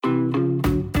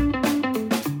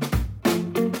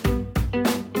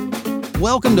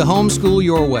Welcome to Homeschool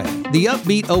Your Way, the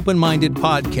upbeat, open-minded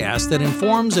podcast that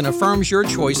informs and affirms your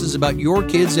choices about your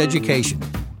kids' education.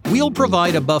 We'll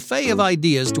provide a buffet of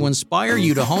ideas to inspire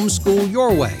you to homeschool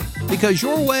your way, because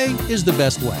your way is the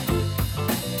best way.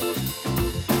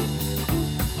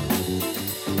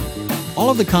 All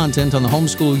of the content on the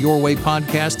Homeschool Your Way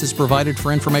podcast is provided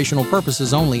for informational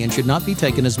purposes only and should not be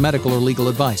taken as medical or legal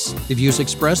advice. The views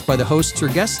expressed by the hosts or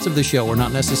guests of the show are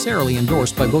not necessarily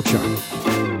endorsed by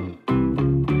Bookshark.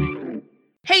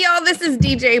 Hey y'all, this is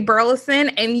DJ Burleson,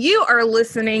 and you are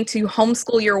listening to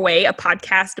Homeschool Your Way, a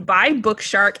podcast by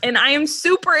Bookshark, and I am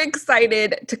super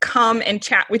excited to come and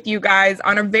chat with you guys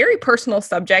on a very personal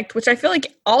subject, which I feel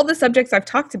like all the subjects I've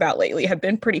talked about lately have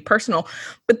been pretty personal,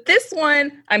 but this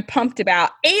one I'm pumped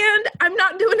about, and I'm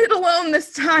not doing it alone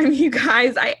this time, you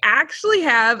guys. I actually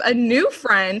have a new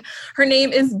friend. Her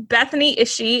name is Bethany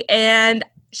Ishii, and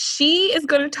she is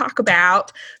going to talk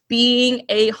about being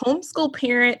a homeschool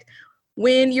parent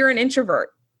when you're an introvert,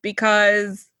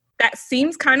 because that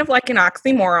seems kind of like an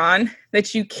oxymoron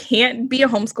that you can't be a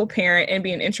homeschool parent and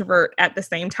be an introvert at the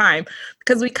same time,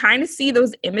 because we kind of see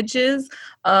those images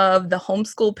of the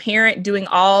homeschool parent doing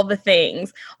all the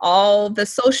things, all the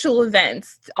social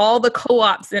events, all the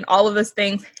co-ops and all of those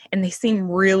things, and they seem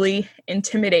really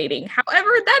intimidating. However,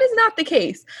 that is not the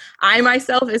case. I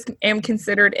myself am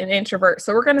considered an introvert,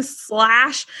 so we're going to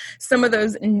slash some of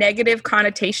those negative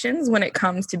connotations when it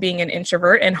comes to being an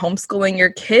introvert and homeschooling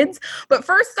your kids. But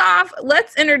first off,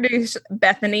 let's introduce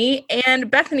Bethany.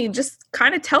 And Bethany, just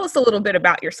kind of tell us a little bit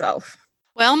about yourself.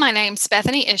 Well, my name's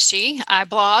Bethany Ishii. I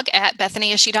blog at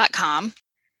bethanyishii.com.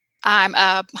 I'm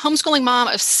a homeschooling mom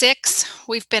of 6.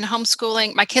 We've been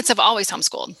homeschooling. My kids have always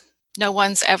homeschooled. No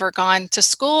one's ever gone to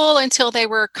school until they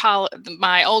were college.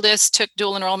 My oldest took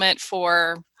dual enrollment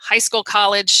for high school,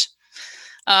 college,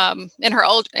 now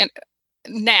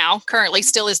currently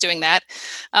still is doing that.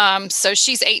 So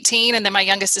she's 18, and then my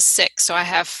youngest is 6. So I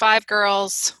have 5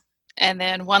 girls and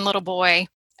then 1 little boy,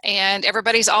 and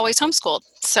everybody's always homeschooled.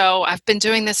 So I've been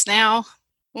doing this now.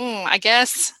 I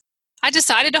guess I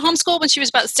decided to homeschool when she was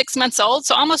about 6 months old.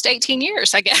 So almost 18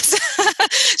 years, I guess.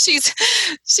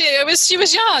 she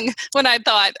was young when I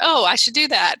thought, I should do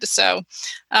that. So,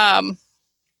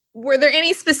 were there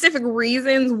any specific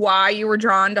reasons why you were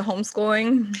drawn to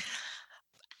homeschooling?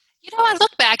 I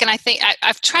look back and I think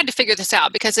I've tried to figure this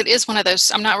out, because it is one of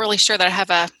those, I'm not really sure that I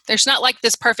have there's not like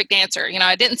this perfect answer.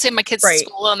 I didn't send my kids to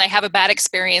school and they have a bad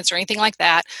experience or anything like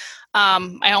that.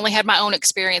 I only had my own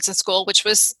experience in school, which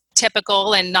was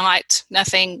typical and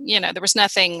nothing, there was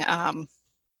nothing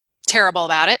terrible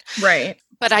about it. Right.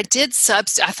 But I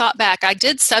thought back, I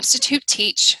did substitute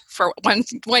teach for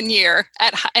one year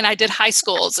and I did high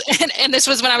schools. And this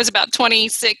was when I was about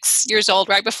 26 years old,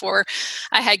 right before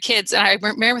I had kids. And I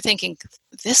remember thinking,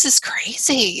 this is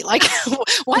crazy. Like,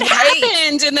 what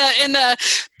happened in the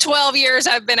 12 years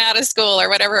I've been out of school, or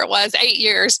whatever it was, 8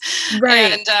 years.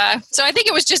 Right. And so I think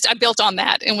it was just, I built on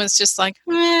that and was just like,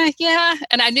 yeah.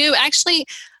 And I knew actually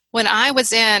when I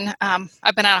was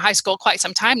I've been out of high school quite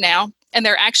some time now. And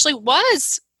there actually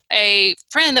was a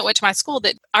friend that went to my school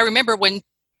that I remember when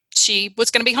she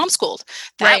was going to be homeschooled.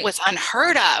 That was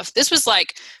unheard of. This was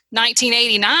like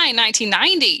 1989,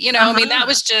 1990. I mean, that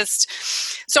was just,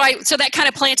 so that kind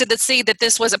of planted the seed that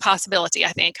this was a possibility, I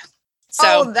think.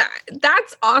 So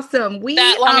that's awesome.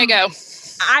 That long ago.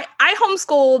 I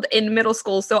homeschooled in middle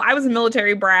school. So I was a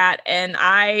military brat, and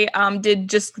I did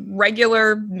just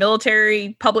regular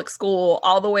military public school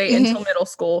all the way until middle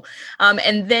school.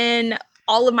 And then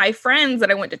all of my friends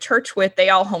that I went to church with, they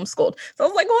all homeschooled. So I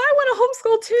was like, well, I want to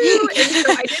homeschool too. And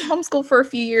so I did homeschool for a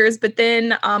few years, but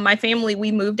then my family,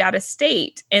 we moved out of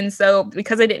state. And so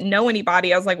because I didn't know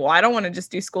anybody, I was like, well, I don't want to just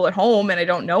do school at home and I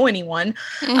don't know anyone,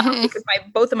 because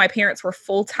both of my parents were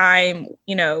full-time,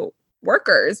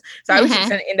 workers. So I was just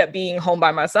going to end up being home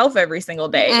by myself every single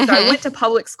day. So I went to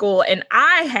public school, and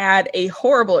I had a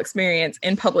horrible experience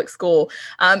in public school.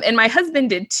 And my husband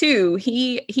did too.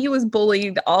 He was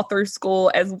bullied all through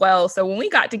school as well. So when we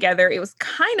got together, it was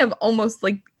kind of almost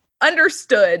like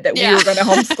understood that we were going to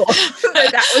homeschool.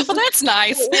 That's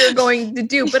nice. What we were going to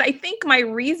do. But I think my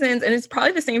reasons, and it's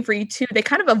probably the same for you too, they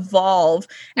kind of evolve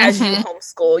as you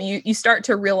homeschool. You start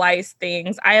to realize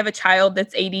things. I have a child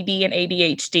that's ADD and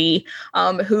ADHD,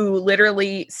 who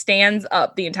literally stands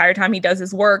up the entire time he does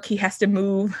his work. He has to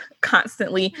move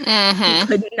constantly. He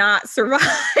could not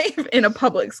survive in a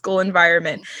public school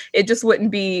environment. It just wouldn't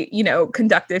be,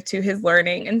 conductive to his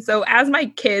learning. And so as my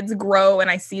kids grow and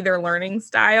I see their learning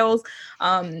styles,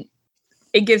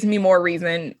 it gives me more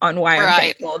reason on why I'm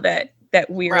thankful that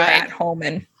we're at home.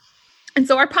 And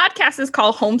so our podcast is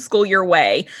called Homeschool Your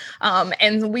Way.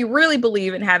 And we really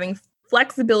believe in having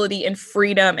flexibility and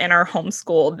freedom in our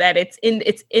homeschool, that it's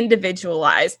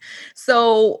individualized.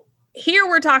 So here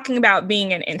we're talking about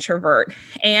being an introvert,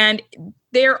 and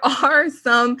there are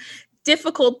some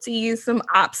difficulties, some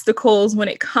obstacles when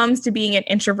it comes to being an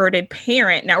introverted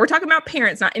parent. Now, we're talking about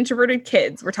parents, not introverted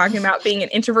kids. We're talking about being an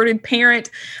introverted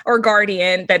parent or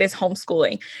guardian that is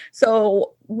homeschooling.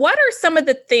 So what are some of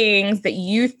the things that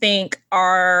you think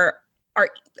are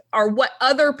what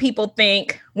other people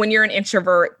think when you're an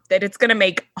introvert that it's going to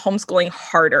make homeschooling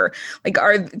harder? Like,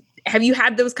 have you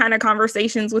had those kind of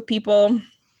conversations with people?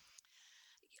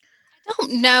 I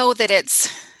don't know that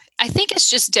I think it's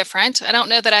just different. I don't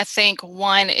know that I think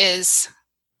one is,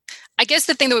 I guess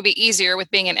the thing that would be easier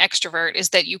with being an extrovert is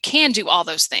that you can do all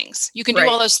those things. You can do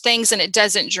all those things and it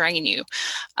doesn't drain you.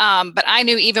 But I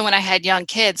knew even when I had young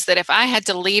kids that if I had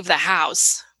to leave the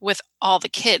house with all the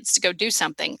kids to go do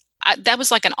something, that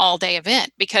was like an all-day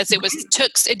event because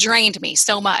it drained me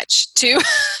so much to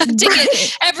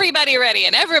get everybody ready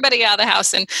and everybody out of the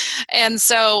house. And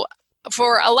so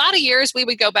for a lot of years, we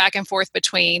would go back and forth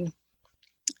between,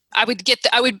 there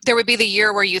would be the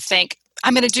year where you think,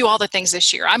 I'm going to do all the things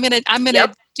this year. I'm going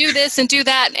to do this and do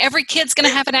that. And every kid's going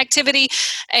to have an activity.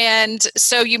 And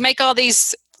so you make all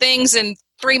these things and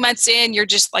 3 months in, you're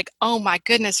just like, oh my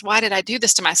goodness, why did I do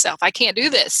this to myself? I can't do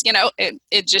this.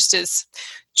 It just is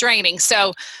draining.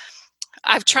 So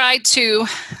I have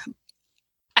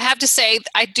to say,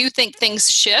 I do think things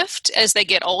shift as they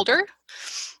get older.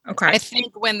 Okay. I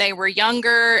think when they were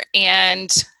younger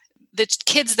and the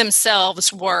kids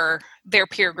themselves were their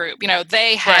peer group,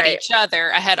 they had each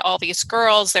other. I had all these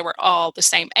girls, they were all the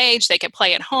same age. They could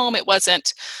play at home. I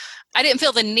didn't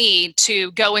feel the need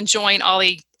to go and join all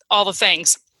the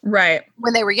things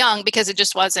when they were young because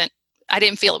I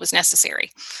didn't feel it was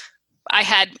necessary. I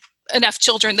had enough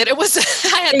children that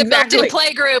I had the built-in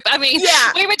play group. I mean,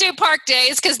 we would do park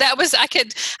days because I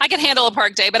could handle a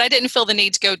park day, but I didn't feel the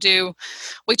need to go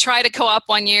we tried a co-op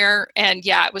one year and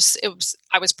I was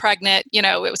pregnant,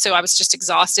 so I was just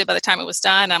exhausted by the time it was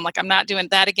done. I'm like, I'm not doing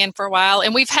that again for a while.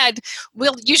 And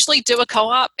we'll usually do a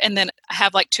co-op and then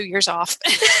have like 2 years off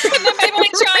and then maybe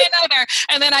try another.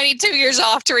 And then I need 2 years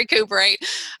off to recuperate.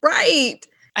 Right.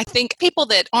 I think people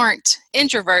that aren't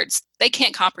introverts, they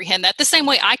can't comprehend that the same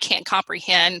way I can't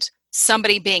comprehend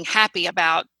somebody being happy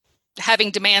about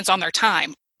having demands on their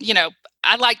time.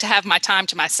 I like to have my time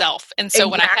to myself. And so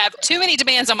when I have too many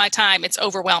demands on my time, it's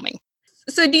overwhelming.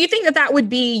 So do you think that would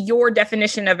be your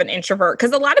definition of an introvert?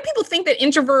 Because a lot of people think that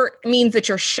introvert means that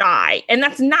you're shy, and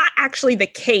that's not actually the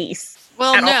case.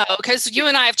 Well, no, because you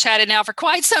and I have chatted now for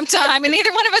quite some time, and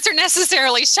neither one of us are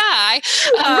necessarily shy.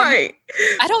 Right.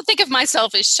 I don't think of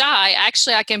myself as shy.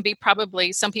 Actually, I can be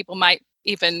some people might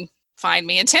even find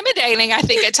me intimidating, I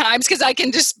think, at times, because I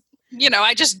can just,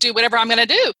 I just do whatever I'm going to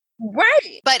do.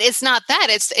 Right. But it's not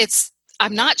that.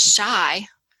 I'm not shy.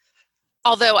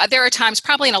 Although there are times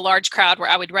probably in a large crowd where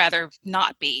I would rather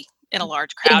not be in a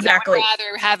large crowd. Exactly. I would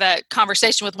rather have a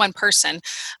conversation with one person.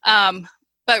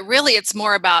 But really, it's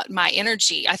more about my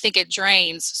energy. I think it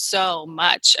drains so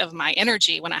much of my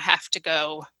energy when I have to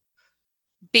go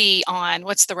be on,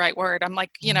 what's the right word? I'm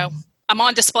like, I'm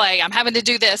on display. I'm having to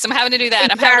do this. I'm having to do that.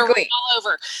 Exactly. I'm having to run all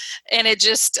over. And it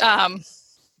just,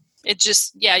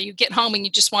 you get home and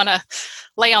you just want to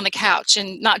lay on the couch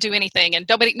and not do anything. And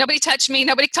nobody touch me.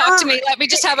 Nobody talk to me. Let me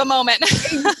just have a moment.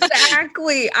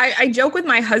 Exactly. I joke with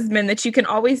my husband that you can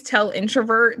always tell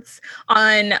introverts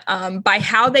by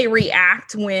how they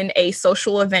react when a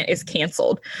social event is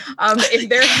canceled. If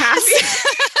they're happy,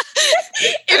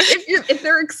 if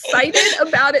they're excited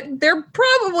about it, they're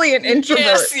probably an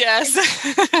introvert.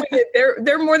 Yes.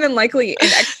 They're more than likely an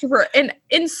extrovert. And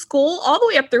in school, all the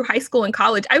way up through high school and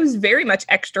college, I was very much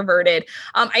extroverted.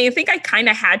 I think I kind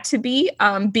of had to be,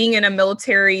 being in a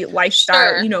military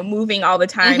lifestyle, moving all the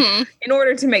time. Mm-hmm. In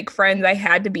order to make friends, I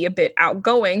had to be a bit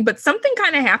outgoing. But something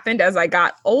kind of happened as I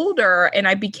got older and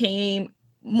I became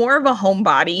more of a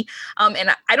homebody.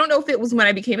 And I don't know if it was when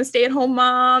I became a stay-at-home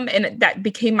mom and that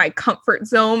became my comfort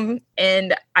zone.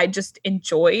 And I just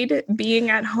enjoyed being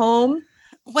at home.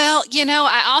 Well,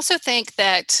 I also think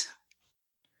that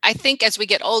as we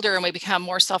get older and we become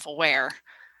more self-aware,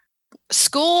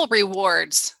 school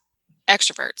rewards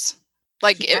extroverts.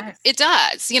 Like it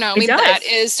does, that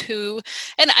is who,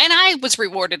 and I was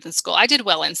rewarded in school. I did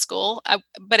well in school,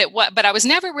 but I was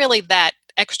never really that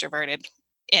extroverted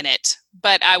in it,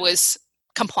 but I was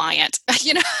compliant,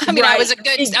 Right. I was a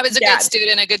good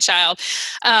student, a good child.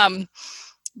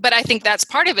 But I think that's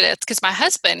part of it. It's because my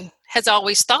husband has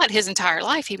always thought his entire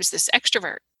life he was this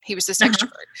extrovert. He was this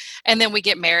extrovert. And then we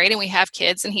get married and we have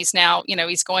kids and he's now,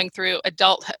 he's going through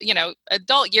adult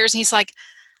years. And he's like,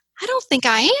 I don't think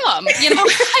I am.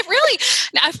 I really,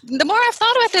 the more I've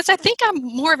thought about this, I think I'm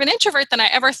more of an introvert than I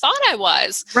ever thought I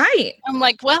was. Right. I'm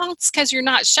like, well, it's because you're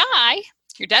not shy.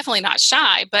 You're definitely not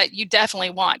shy, but you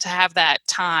definitely want to have that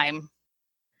time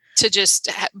to just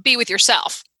be with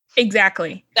yourself.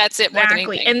 Exactly. That's it. More than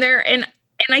anything. And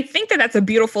I think that that's a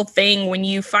beautiful thing when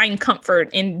you find comfort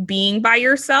in being by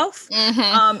yourself,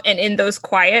 and in those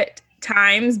quiet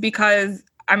times, because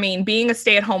I mean, being a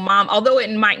stay-at-home mom, although it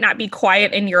might not be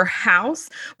quiet in your house,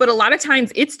 but a lot of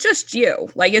times it's just you.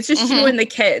 Like, it's just you and the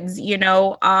kids,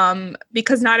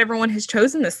 because not everyone has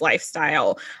chosen this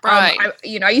lifestyle. Right.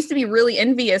 I used to be really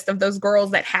envious of those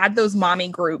girls that had those mommy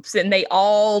groups and they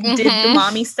all did the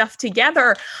mommy stuff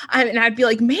together. And I'd be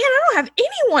like, man, I don't have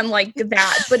anyone like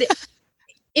that. But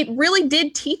it really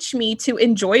did teach me to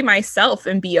enjoy myself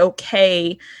and be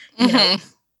okay,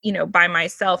 by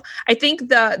myself. I think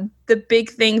the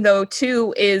big thing though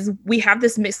too is we have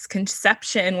this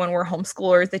misconception when we're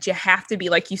homeschoolers that you have to be,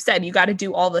 like you said, you got to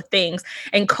do all the things.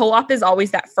 And co-op is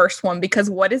always that first one, because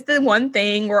what is the one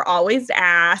thing we're always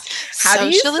asked? How do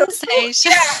you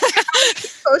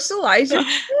socialize your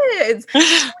kids? When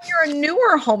you're a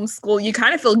newer homeschool, you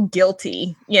kind of feel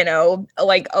guilty,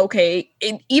 like, okay,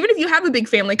 even if you have a big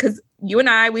family, because you and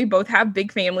I, we both have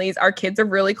big families. Our kids are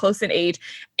really close in age.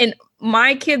 And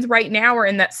my kids right now are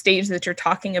in that stage that you're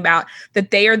talking about, that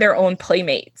they are their own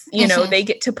playmates. They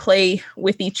get to play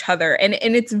with each other. And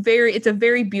it's a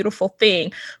very beautiful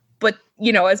thing. But,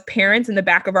 as parents, in the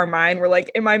back of our mind, we're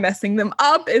like, am I messing them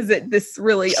up? Is it this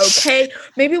really okay?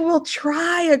 Maybe we'll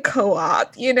try a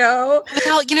co-op, Well,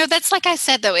 that's like I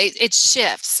said, though, it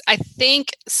shifts. I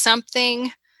think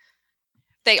something...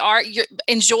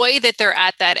 enjoy that they're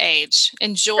at that age.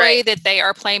 Enjoy that they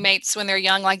are playmates when they're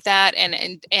young like that, and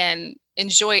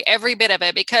enjoy every bit of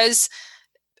it, because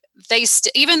they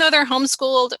even though they're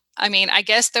homeschooled, I mean, I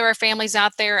guess there are families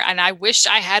out there, and I wish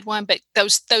I had one, but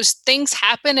those things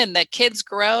happen, and the kids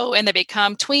grow, and they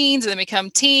become tweens, and they become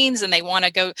teens, and they want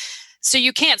to go. So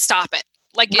you can't stop it.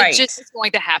 Like, it just is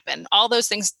going to happen. All those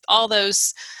things,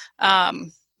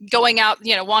 going out,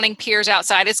 wanting peers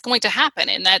outside, it's going to happen.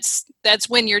 And that's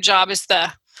when your job is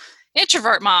the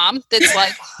introvert mom that's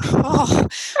like, oh,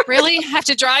 really? Have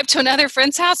to drive to another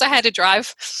friend's house? I had to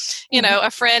drive,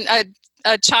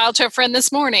 a child to a friend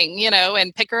this morning,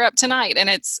 and pick her up tonight.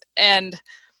 And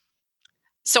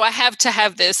so I have to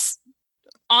have this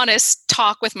honest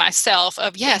talk with myself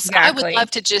of, yes, I would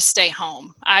love to just stay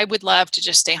home. I would love to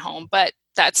just stay home, but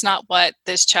that's not what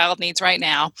this child needs right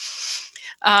now.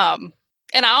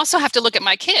 And I also have to look at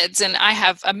my kids, and I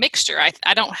have a mixture. I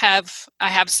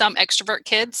have some extrovert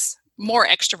kids, more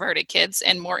extroverted kids,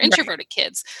 and more introverted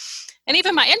kids. And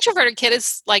even my introverted kid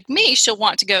is like me. She'll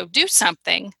want to go do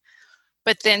something.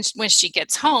 But then when she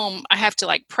gets home, I have to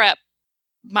like prep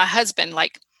my husband.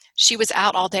 Like, she was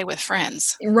out all day with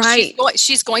friends. Right.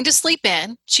 She's going to sleep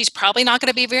in. She's probably not going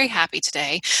to be very happy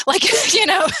today. Like, we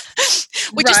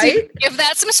just need to give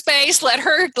that some space. Let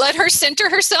her center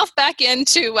herself back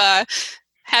into,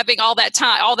 having all that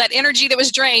time, all that energy that was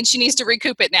drained. She needs to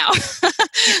recoup it now.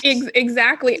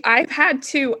 Exactly. I've had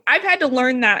to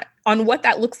learn that on what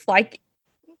that looks like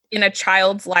in a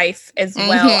child's life as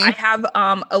well. I have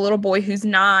a little boy who's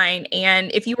 9, and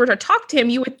if you were to talk to him,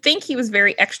 you would think he was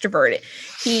very extroverted.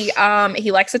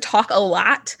 He likes to talk a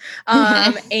lot,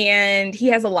 and he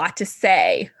has a lot to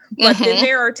say. But then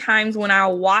there are times when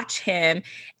I'll watch him,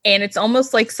 and it's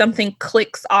almost like something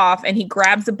clicks off, and he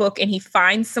grabs a book and he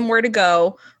finds somewhere to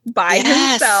go by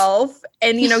himself.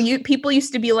 And, people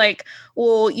used to be like,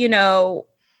 well,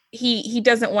 he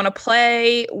doesn't want to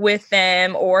play with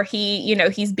them, or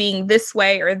he's being this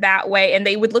way or that way. And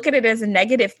they would look at it as a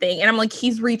negative thing. And I'm like,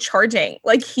 he's recharging,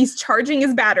 like he's charging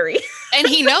his battery. And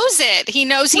he knows it. He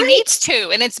knows he needs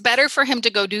to. And it's better for him to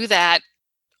go do that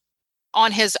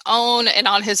on his own,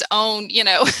 instead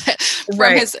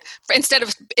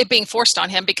of it being forced on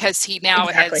him, because he now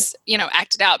has,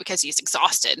 acted out because he's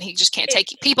exhausted and he just can't take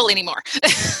people anymore.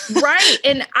 Right.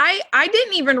 And I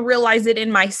didn't even realize it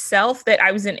in myself that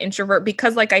I was an introvert,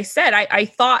 because like I said, I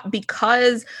thought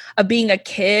because of being a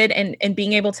kid and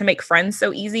being able to make friends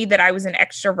so easy that I was an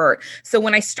extrovert. So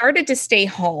when I started to stay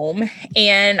home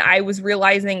and I was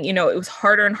realizing, it was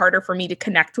harder and harder for me to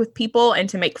connect with people and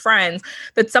to make friends,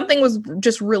 that something was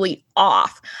just really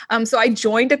off. So I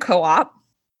joined a co-op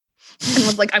and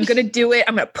was like, I'm going to do it.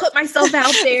 I'm going to put myself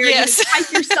out there. Yes. You're gonna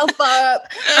hype yourself up.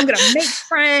 I'm going to make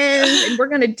friends, and we're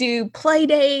going to do play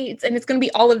dates, and it's going to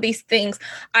be all of these things.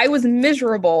 I was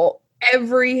miserable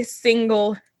every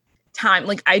single time.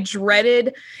 Like I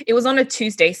dreaded, it was on a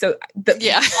Tuesday. So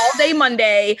all day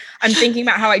Monday, I'm thinking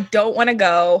about how I don't want to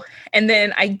go. And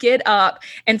then I get up,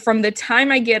 and from the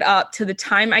time I get up to the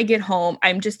time I get home,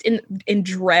 I'm just in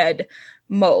dread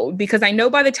mode, because I know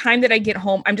by the time that I get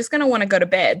home, I'm just going to want to go to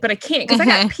bed, but I can't because I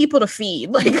got people to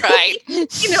feed. Like, right.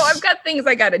 I've got things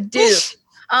I got to do.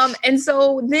 And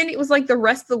so then it was like the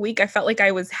rest of the week, I felt like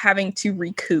I was having to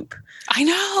recoup. I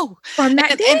know. From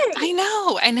that day.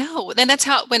 I know. Then that's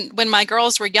how, when my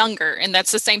girls were younger, and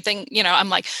that's the same thing, I'm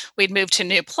like, we'd moved to a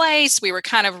new place. We were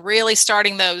kind of really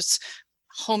starting those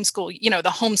homeschool, the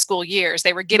homeschool years.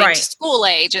 They were getting to school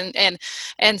age,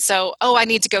 and so, I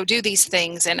need to go do these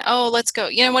things, and let's go.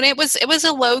 When it was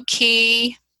a low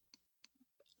key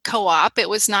co-op. It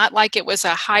was not like it was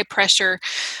a high pressure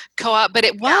co-op, but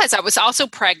it was. I was also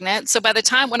pregnant. So by the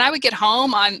time when I would get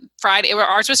home on Friday,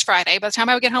 ours was Friday. By the time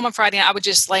I would get home on Friday, I would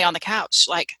just lay on the couch.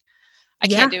 Like I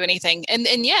can't do anything. And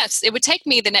yes, it would take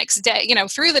me the next day,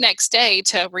 through the next day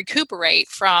to recuperate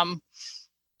from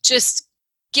just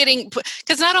getting,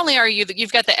 because not only are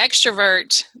you've got the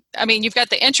extrovert, you've got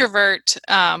the introvert,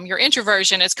 your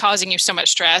introversion is causing you so much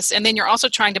stress. And then you're also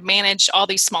trying to manage all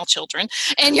these small children,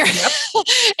 and you're,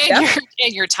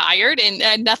 you're tired,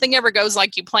 and nothing ever goes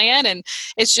like you plan. And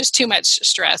it's just too much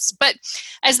stress. But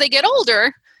as they get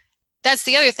older, that's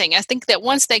the other thing. I think that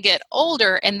once they get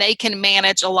older and they can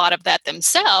manage a lot of that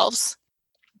themselves,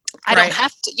 I don't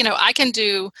have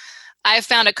to, I have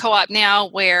found a co-op now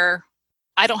where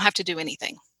I don't have to do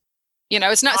anything.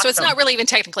 It's not, awesome. So it's not really even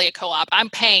technically a co-op. I'm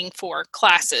paying for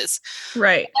classes.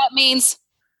 Right. That means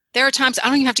there are times I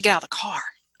don't even have to get out of the car.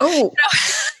 Oh,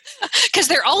 because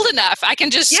they're old enough. I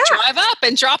can just drive up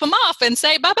and drop them off and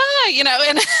say bye-bye,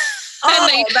 and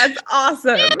that's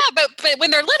awesome. Yeah, but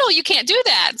when they're little, you can't do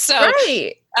that. So,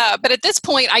 but at this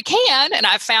point I can, and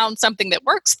I've found something that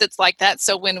works that's like that.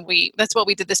 So that's what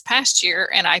we did this past year,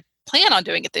 and I plan on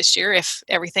doing it this year if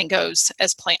everything goes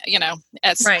as planned,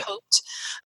 as hoped.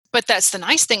 But that's the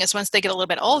nice thing, is once they get a little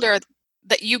bit older,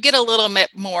 that you get a little bit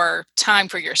more time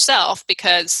for yourself,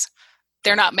 because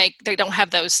they don't have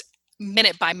those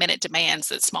minute by minute demands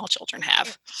that small children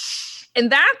have. And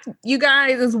that, you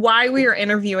guys, is why we are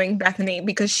interviewing Bethany,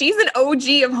 because she's an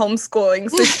OG of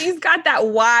homeschooling. So she's got that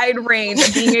wide range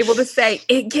of being able to say,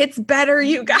 it gets better,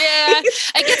 you guys. Yeah,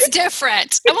 it gets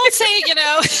different. I won't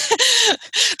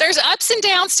say, there's ups and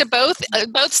downs to both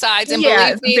sides. And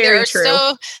believe me, there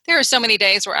are so many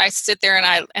days where I sit there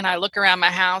and I look around my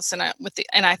house and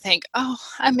I think,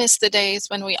 I miss the days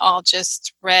when we all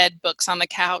just read books on the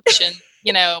couch and,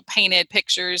 painted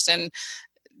pictures and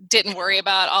didn't worry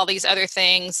about all these other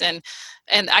things, and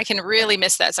I can really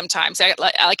miss that sometimes. I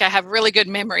have really good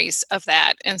memories of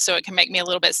that, and so it can make me a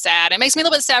little bit sad. It makes me a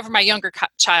little bit sad for my younger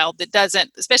child that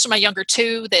doesn't, especially my younger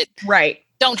two, that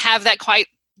don't have that quite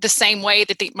the same way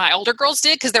that my older girls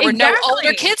did, because there were no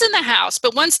older kids in the house.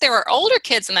 But once there are older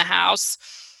kids in the house,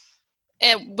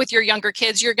 and with your younger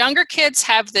kids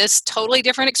have this totally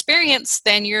different experience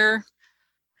than your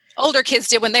older kids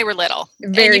did when they were little.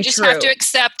 And you just have to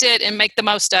accept it and make the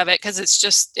most of it, because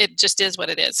it just is what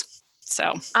it is.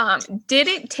 So, did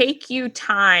it take you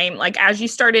time, like as you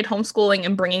started homeschooling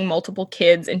and bringing multiple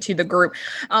kids into the group,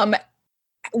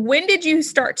 when did you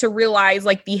start to realize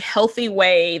like the healthy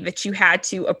way that you had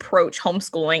to approach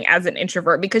homeschooling as an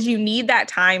introvert? Because you need that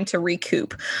time to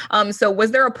recoup. So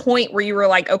was there a point where you were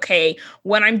like, okay,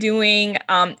 what I'm doing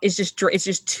is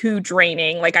just too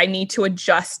draining. Like I need to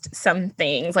adjust some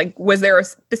things. Like, was there a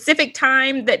specific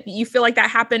time that you feel like that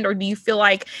happened, or do you feel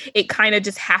like it kind of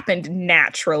just happened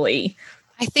naturally?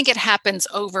 I think it happens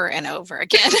over and over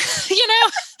again,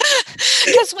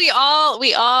 because we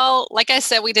all, like I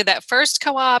said, we did that first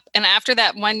co-op. And after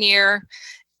that 1 year,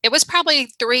 it was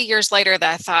probably 3 years later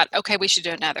that I thought, okay, we should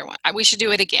do another one. We should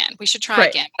do it again. We should try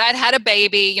again. But I'd had a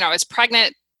baby, I was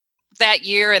pregnant that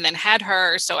year and then had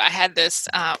her. So I had this,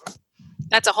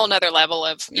 that's a whole nother level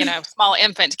of, small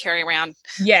infant to carry around.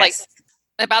 Yes. Like,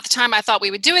 about the time I thought we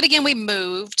would do it again, we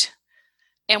moved.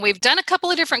 And we've done a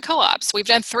couple of different co-ops. We've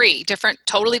done 3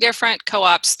 totally different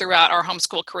co-ops throughout our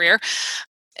homeschool career.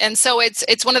 And so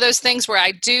it's one of those things where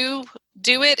I do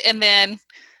it, and then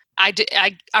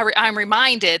I'm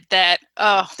reminded that,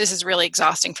 this is really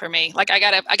exhausting for me. Like I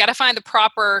gotta find the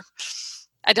proper.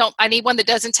 I need one that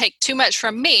doesn't take too much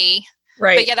from me,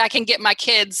 but yet I can get my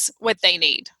kids what they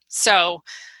need. So,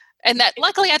 and that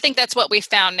luckily I think that's what we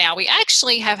found now. We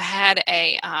actually have had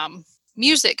a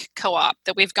music co-op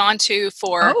that we've gone to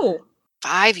for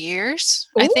 5 years.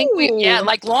 I think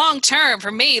like long term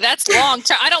for me, that's long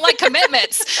term. I don't like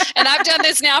commitments, and I've done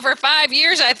this now for 5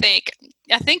 years. I think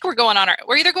we're either going on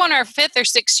our 5th or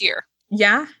 6th year.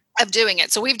 Yeah. Of doing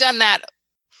it. So we've done that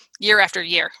year after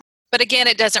year. But again,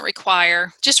 it doesn't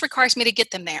just requires me to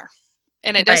get them there.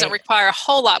 And it doesn't require a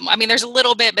whole lot more. I mean, there's a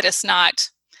little bit, but it's not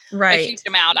a huge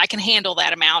amount. I can handle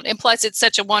that amount. And plus, it's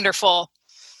such a wonderful,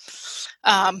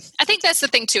 I think that's the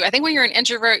thing too. I think when you're an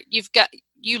introvert,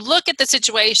 you look at the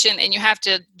situation and you have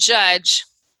to judge,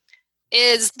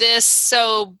 is this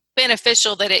so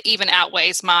beneficial that it even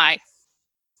outweighs my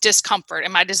discomfort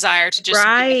and my desire to just be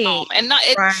at home? And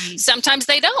sometimes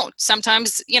they don't.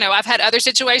 Sometimes, I've had other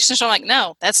situations where I'm like,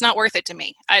 no, that's not worth it to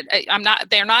me.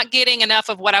 They're not getting enough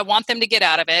of what I want them to get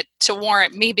out of it to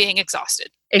warrant me being exhausted.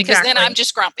 Because then I'm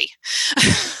just grumpy.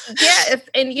 Yes.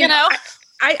 And you know,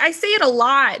 I say it a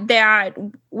lot that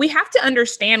we have to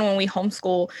understand when we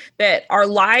homeschool that our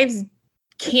lives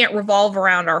can't revolve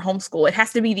around our homeschool. It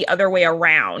has to be the other way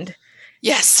around.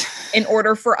 Yes. In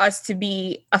order for us to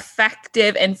be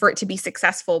effective and for it to be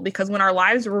successful. Because when our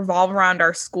lives revolve around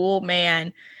our school,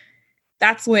 man,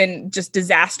 that's when just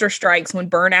disaster strikes, when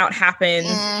burnout happens,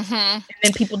 and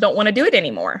then people don't want to do it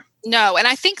anymore. No. And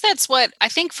I think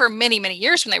for many, many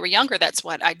years when they were younger, that's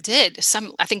what I did.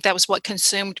 I think that was what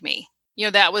consumed me.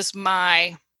 That was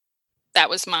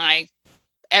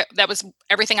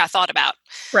everything I thought about.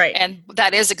 Right. And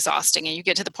that is exhausting. And you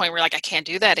get to the point where I can't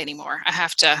do that anymore. I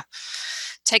have to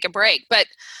take a break. But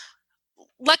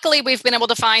luckily we've been able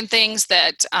to find things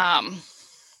that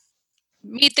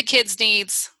meet the kids'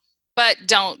 needs, but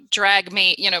don't drag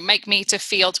me, make me to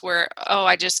feel to where,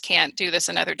 I just can't do this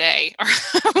another day or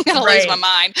I'm going to lose my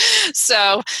mind.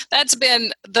 So that's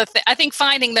been I think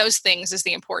finding those things is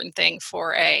the important thing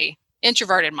for a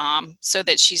introverted mom so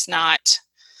that she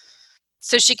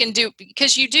can do,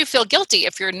 because you do feel guilty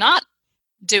if you're not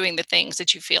doing the things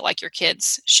that you feel like your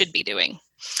kids should be doing.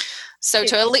 So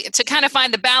to kind of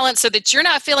find the balance so that you're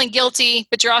not feeling guilty,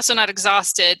 but you're also not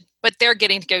exhausted, but they're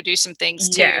getting to go do some things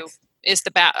too, is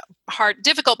the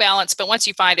difficult balance. But once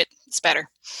you find it, it's better.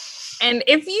 And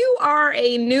if you are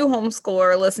a new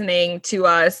homeschooler listening to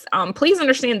us, please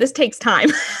understand this takes time.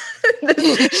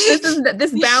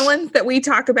 this balance that we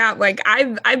talk about.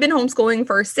 I've been homeschooling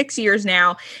for 6 years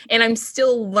now, and I'm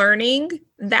still learning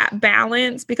that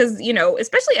balance because,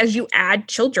 especially as you add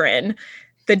children,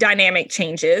 the dynamic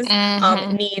changes,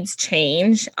 needs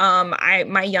change.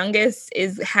 My youngest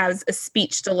has a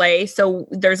speech delay. So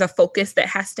there's a focus that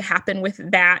has to happen with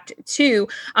that too.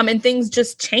 And things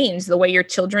just change the way your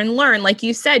children learn. Like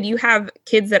you said, you have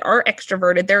kids that are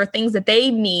extroverted. There are things that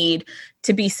they need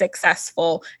to be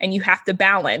successful, and you have to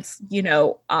balance,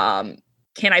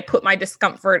 can I put my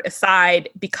discomfort aside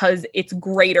because it's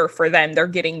greater for them? They're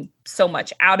getting so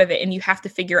much out of it, and you have to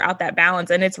figure out that balance.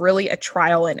 And it's really a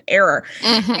trial and error.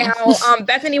 Now,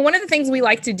 Bethany, one of the things we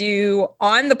like to do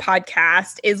on the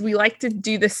podcast is we like to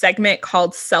do this segment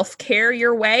called Self-Care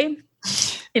Your Way.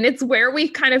 And it's where we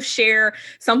kind of share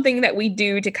something that we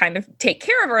do to kind of take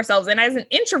care of ourselves. And as an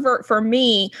introvert, for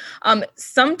me,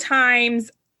 sometimes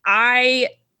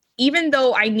even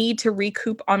though I need to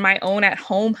recoup on my own at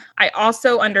home, I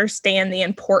also understand the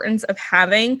importance of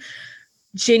having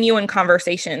genuine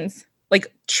conversations,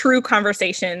 like true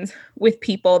conversations with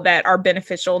people that are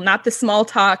beneficial, not the small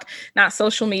talk, not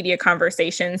social media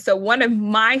conversations. So one of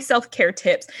my self-care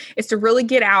tips is to really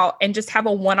get out and just have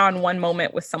a one-on-one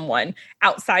moment with someone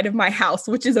outside of my house,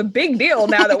 which is a big deal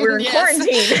now that we're in quarantine.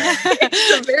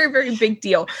 It's a very, very big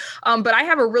deal. But I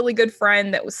have a really good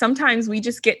friend that sometimes we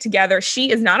just get together.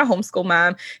 She is not a homeschool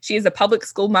mom. She is a public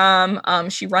school mom.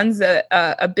 She runs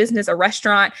a business, a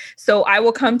restaurant. So I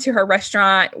will come to her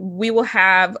restaurant. We will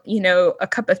have, a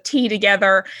cup of tea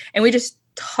together, and we just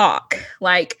talk.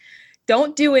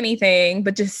 Don't do anything,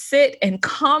 but just sit and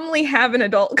calmly have an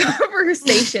adult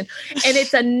conversation. And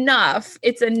it's enough.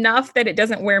 It's enough that it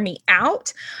doesn't wear me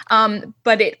out.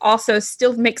 But it also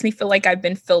still makes me feel like I've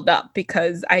been filled up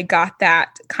because I got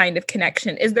that kind of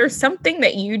connection. Is there something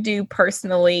that you do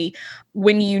personally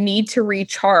when you need to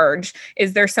recharge?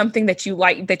 Is there something that you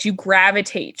like, that you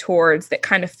gravitate towards that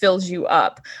kind of fills you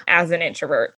up as an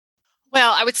introvert?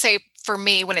 Well, I would say for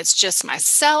me, when it's just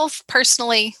myself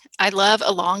personally, I love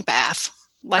a long bath.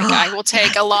 I will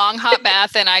take a long hot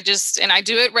bath, and I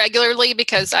do it regularly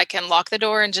because I can lock the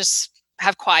door and just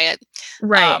have quiet.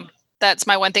 Right. That's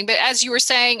my one thing. But as you were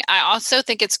saying, I also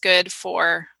think it's good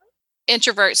for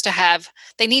introverts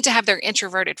they need to have their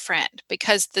introverted friend,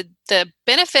 because the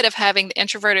benefit of having the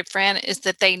introverted friend is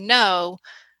that they know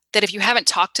that if you haven't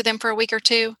talked to them for a week or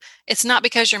two, it's not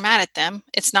because you're mad at them.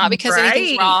 It's not because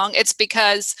anything's wrong. It's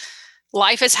because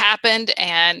life has happened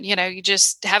and, you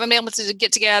just haven't been able to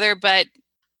get together, but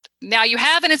now you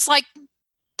have, and it's like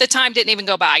the time didn't even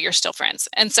go by. You're still friends.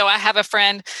 And so I have a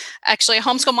friend, actually a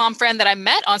homeschool mom friend that I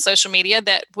met on social media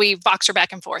that we Voxer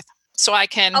back and forth. so I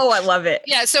can. Oh, I love it.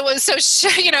 Yeah. So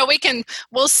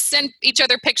we'll send each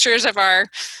other pictures of our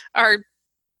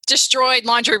destroyed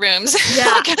laundry rooms. Yeah.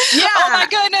 Oh my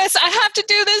goodness, I have to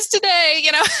do this today,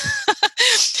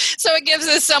 So it gives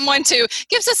us someone to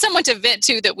vent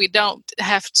to, that we don't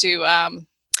have to,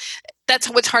 that's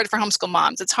what's hard for homeschool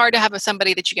moms. It's hard to have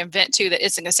somebody that you can vent to that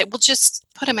isn't going to say, well, just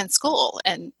put them in school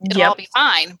and it'll all be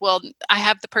fine. Well, I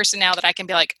have the person now that I can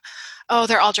be like, oh,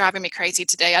 they're all driving me crazy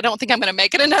today. I don't think I'm going to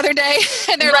make it another day.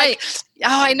 And they're like, oh,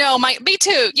 I know, me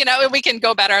too. And we can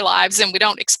go about our lives and we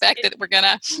don't expect that we're going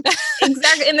to.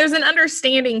 Exactly. And there's an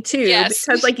understanding too,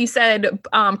 because like you said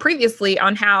previously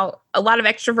on how a lot of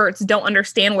extroverts don't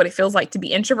understand what it feels like to be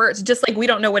introverts, just like we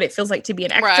don't know what it feels like to be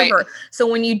an extrovert. Right. So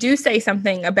when you do say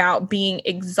something about being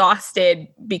exhausted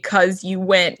because you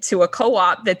went to a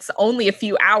co-op that's only a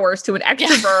few hours to an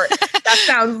extrovert, that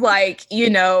sounds like,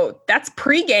 that's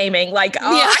pre-gaming. Like,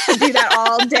 I could do that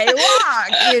all day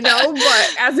long,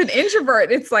 but as an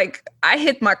introvert, it's like, I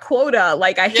hit my quota,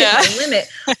 like I hit my limit.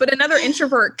 But another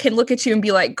introvert can look at you and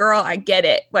be like, girl, I get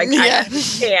it. Like, I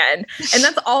understand. And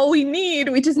that's all we need.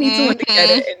 We just need someone to get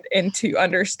it and to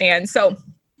understand. So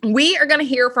we are going to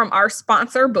hear from our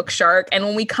sponsor, Bookshark. And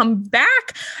when we come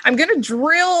back, I'm going to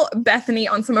drill Bethany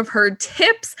on some of her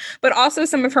tips, but also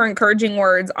some of her encouraging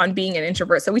words on being an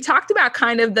introvert. So we talked about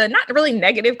kind of the not really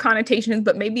negative connotations,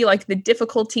 but maybe like the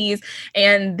difficulties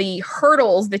and the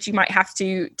hurdles that you might have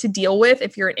to deal with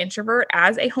if you're an introvert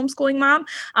as a homeschooling mom.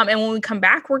 And when we come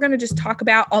back, we're going to just talk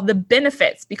about all the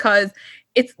benefits, because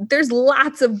there's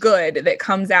lots of good that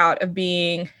comes out of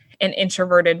being an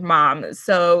introverted mom.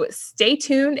 So stay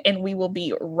tuned and we will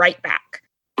be right back.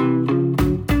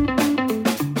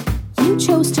 You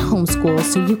chose to homeschool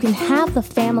so you can have the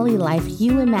family life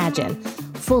you imagine,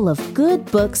 full of good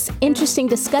books, interesting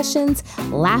discussions,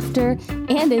 laughter,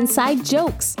 and inside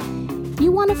jokes.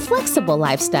 You want a flexible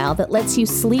lifestyle that lets you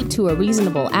sleep to a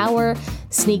reasonable hour,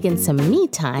 sneak in some me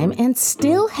time, and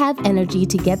still have energy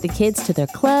to get the kids to their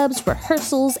clubs,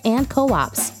 rehearsals, and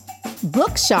co-ops.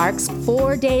 Bookshark's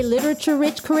 4-day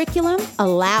literature-rich curriculum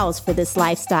allows for this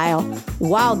lifestyle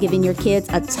while giving your kids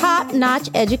a top-notch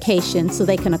education so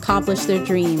they can accomplish their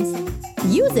dreams.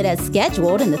 Use it as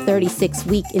scheduled in the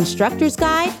 36-week instructor's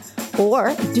guide,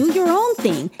 or do your own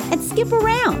thing and skip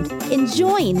around,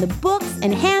 enjoying the books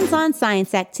and hands-on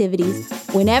science activities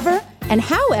whenever and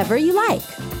however you like.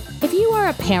 If you are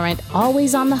a parent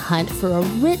always on the hunt for a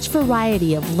rich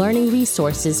variety of learning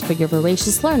resources for your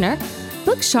voracious learner,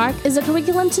 Bookshark is a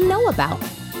curriculum to know about.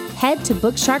 Head to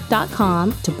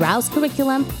bookshark.com to browse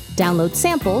curriculum, download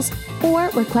samples, or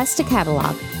request a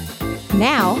catalog.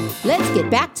 Now, let's get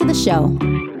back to the show.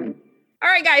 All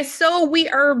right, guys. So we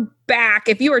are back.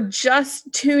 If you are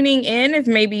just tuning in, if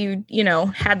maybe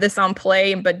you had this on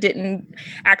play but didn't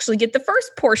actually get the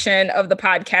first portion of the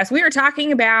podcast, we are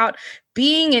talking about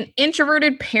being an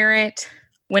introverted parent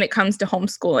when it comes to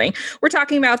homeschooling. We're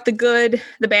talking about the good,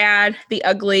 the bad, the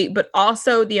ugly, but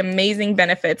also the amazing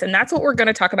benefits. And that's what we're going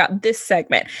to talk about this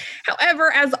segment.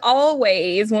 However, as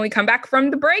always, when we come back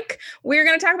from the break, we're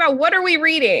going to talk about what are we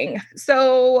reading.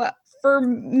 So for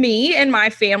me and my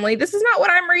family, this is not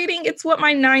what I'm reading. It's what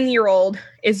my 9-year-old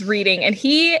is reading. And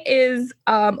he is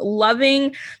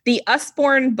loving the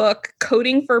Usborne book,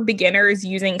 Coding for Beginners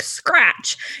Using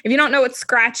Scratch. If you don't know what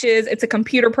Scratch is, it's a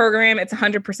computer program. It's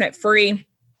 100% free,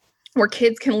 where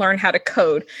kids can learn how to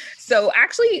code. So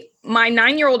actually, my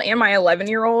 9-year-old and my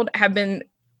 11-year-old have been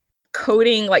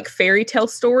coding like fairy tale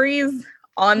stories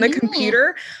on the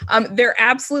computer. They're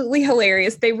absolutely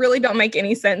hilarious. They really don't make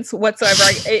any sense whatsoever.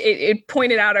 It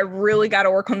pointed out I really got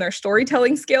to work on their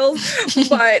storytelling skills,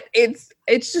 but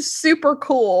it's just super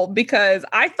cool, because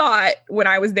I thought when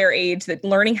I was their age that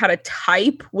learning how to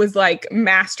type was like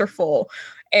masterful.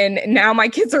 And now my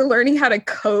kids are learning how to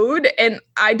code, and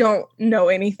I don't know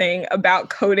anything about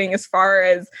coding as far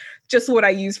as just what I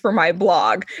use for my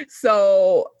blog.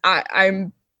 So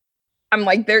I'm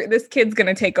like, this kid's going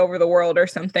to take over the world or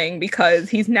something, because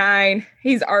he's 9.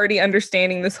 He's already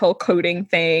understanding this whole coding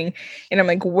thing. And I'm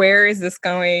like, where is this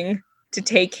going to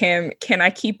take him? Can I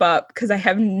keep up? Because I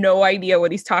have no idea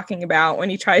what he's talking about when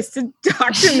he tries to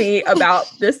talk to me about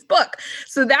this book.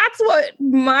 So that's what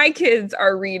my kids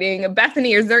are reading.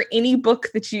 Bethany, is there any book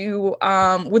that you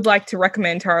would like to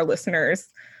recommend to our listeners?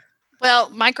 Well,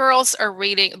 my girls are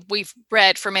reading. We've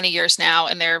read for many years now,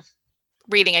 and they're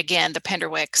reading again, the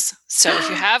Penderwicks. So if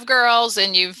you have girls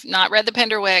and you've not read the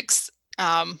Penderwicks,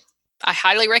 I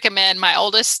highly recommend. My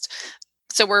oldest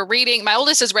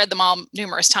has read them all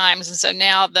numerous times. And so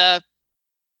now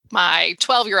my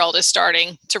 12-year-old is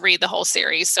starting to read the whole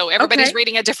series. So everybody's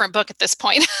reading a different book at this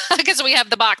point, because we have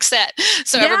the box set.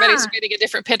 So everybody's reading a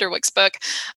different Penderwicks book.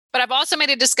 But I've also made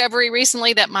a discovery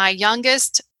recently that my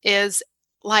youngest is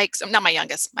like, not my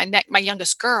youngest, my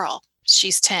youngest girl,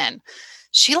 she's 10.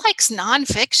 She likes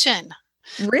nonfiction.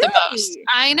 Really? The most.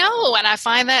 I know. And I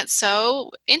find that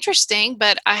so interesting.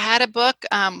 But I had a book.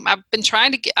 I've been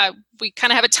trying to get, we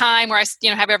kind of have a time where I,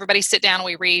 have everybody sit down and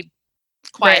we read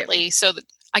quietly so that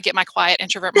I get my quiet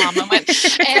introvert mom moment.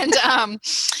 And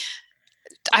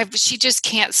she just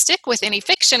can't stick with any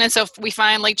fiction. And so we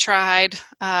finally tried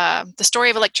The Story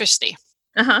of Electricity.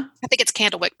 Uh-huh. I think it's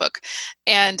Candlewick book.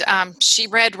 And she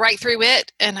read right through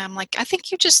it. And I'm like, I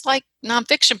think you just like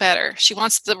nonfiction better. She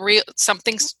wants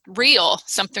something real,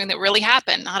 something that really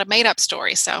happened, not a made up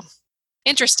story. So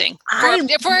interesting. For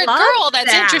a girl,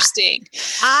 that's interesting.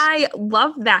 I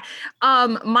love that.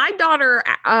 My daughter,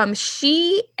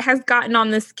 she has gotten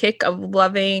on this kick of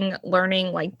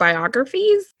learning like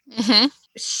biographies. Mm-hmm.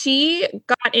 She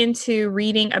got into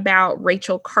reading about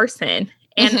Rachel Carson.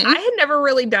 And I had never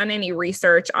really done any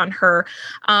research on her,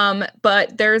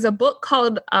 but there's a book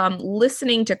called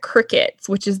Listening to Crickets,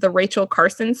 which is the Rachel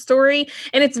Carson story,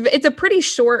 and it's a pretty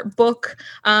short book.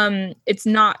 It's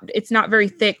not very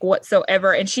thick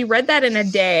whatsoever, and she read that in a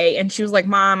day, and she was like,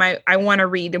 "Mom, I want to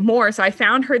read more." So I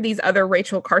found her these other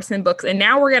Rachel Carson books, and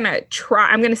now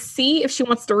I'm gonna see if she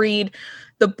wants to read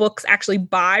the books actually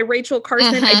by Rachel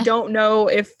Carson. I don't know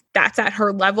if that's at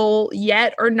her level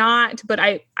yet or not, but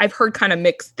I've heard kind of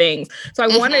mixed things. So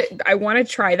I want to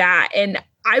try that. And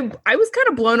I was kind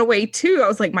of blown away too. I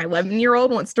was like, my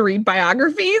 11-year-old wants to read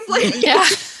biographies. Like, yeah.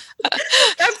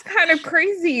 That's kind of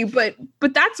crazy, but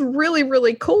that's really,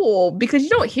 really cool because you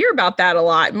don't hear about that a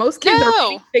lot. Most kids are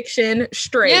reading fiction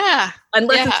straight,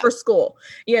 unless it's for school,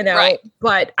 Right.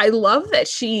 But I love that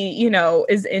she,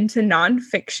 is into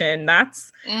nonfiction.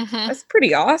 That's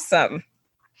pretty awesome.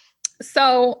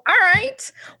 So, all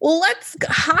right. Well, let's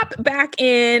hop back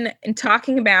in and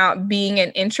talking about being an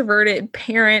introverted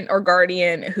parent or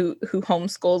guardian who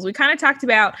homeschools. We kind of talked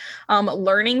about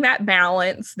learning that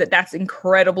balance, that's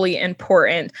incredibly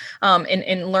important,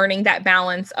 in learning that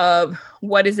balance of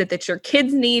what is it that your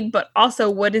kids need, but also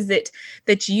what is it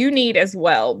that you need as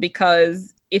well,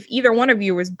 because if either one of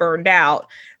you is burned out,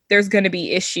 there's going to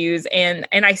be issues. And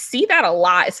I see that a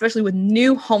lot, especially with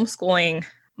new homeschooling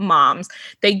moms.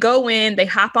 They go in, they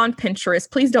hop on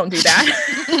Pinterest. Please don't do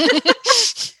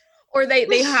that. Or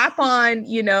they hop on,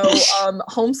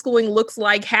 homeschooling looks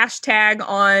like hashtag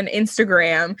on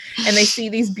Instagram, and they see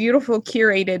these beautiful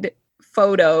curated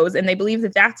photos, and they believe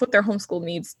that that's what their homeschool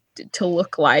needs to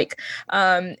look like.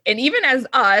 And even as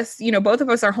us, both of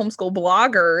us are homeschool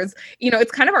bloggers,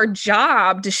 it's kind of our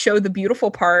job to show the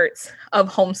beautiful parts of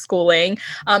homeschooling,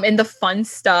 and the fun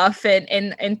stuff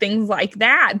and things like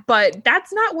that. But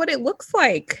that's not what it looks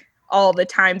like all the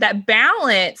time. That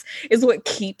balance is what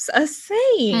keeps us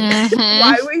sane.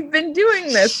 Why we've been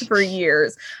doing this for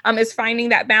years, is finding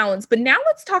that balance. But now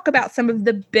let's talk about some of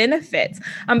the benefits,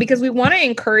 because we want to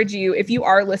encourage you, if you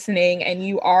are listening and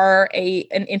you are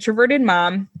an introverted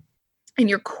mom and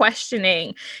you're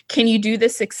questioning, can you do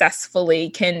this successfully?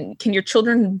 Can your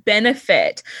children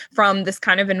benefit from this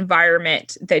kind of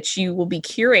environment that you will be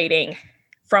curating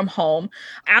from home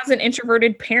as an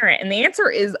introverted parent? And the answer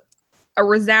is a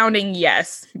resounding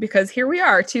yes, because here we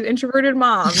are, two introverted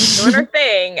moms doing our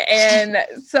thing. And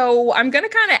so I'm going to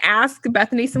kind of ask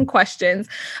Bethany some questions.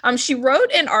 She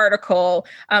wrote an article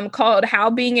called How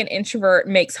Being an Introvert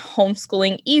Makes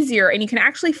Homeschooling Easier. And you can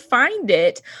actually find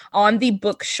it on the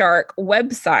Bookshark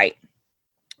website.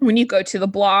 When you go to the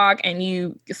blog and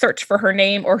you search for her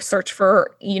name or search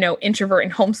for, introvert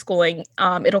and homeschooling,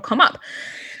 it'll come up.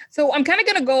 So I'm kind of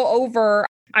going to go over,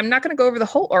 I'm not going to go over the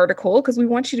whole article because we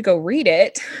want you to go read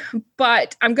it,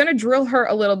 but I'm going to drill her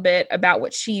a little bit about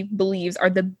what she believes are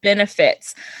the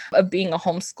benefits of being a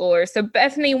homeschooler. So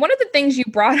Bethany, one of the things you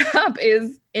brought up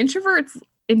is introverts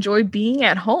enjoy being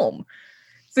at home.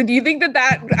 So do you think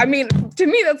I mean, to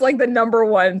me, that's like the number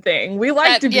one thing. We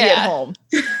like to be at home.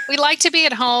 We like to be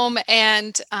at home,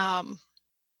 and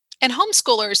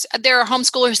homeschoolers, there are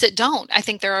homeschoolers that don't. I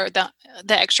think there are the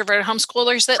extroverted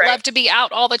homeschoolers that love to be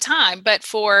out all the time. But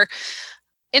for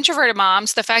introverted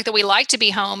moms, the fact that we like to be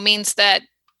home means that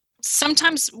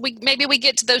sometimes we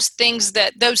get to those things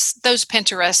that those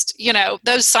Pinterest,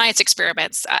 those science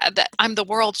experiments, that I'm the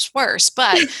world's worst.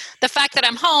 But the fact that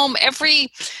I'm home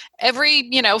every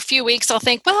few weeks, I'll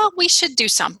think, well, we should do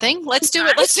something. Let's do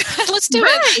it. Let's do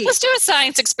it. Let's do a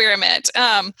science experiment.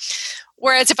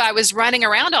 Whereas if I was running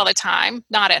around all the time,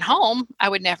 not at home, I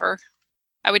would never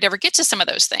get to some of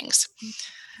those things.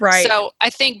 Right. So I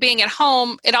think being at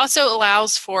home, it also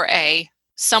allows for a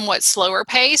somewhat slower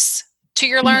pace to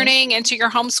your learning and to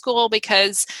your homeschool,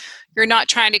 because you're not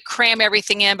trying to cram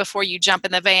everything in before you jump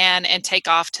in the van and take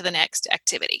off to the next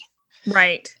activity.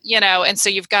 Right. And so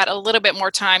you've got a little bit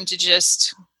more time to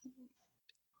just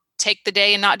take the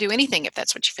day and not do anything if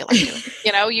that's what you feel like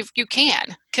doing. You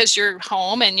can, because you're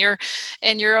home and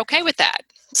you're okay with that.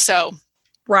 So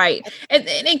right. And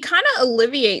it kind of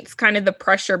alleviates kind of the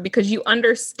pressure because you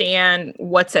understand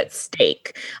what's at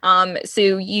stake.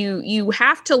 So you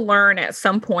have to learn at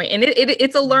some point, and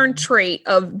it's a learned trait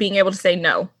of being able to say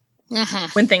no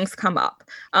when things come up.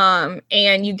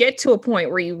 And you get to a point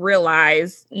where you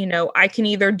realize, I can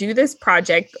either do this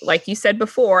project, like you said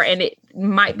before, and it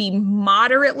might be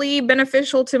moderately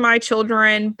beneficial to my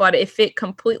children, but if it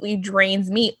completely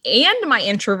drains me and my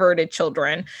introverted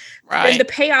children, then the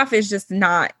payoff is just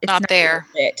not there.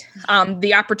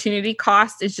 The opportunity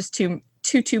cost is just too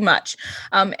much.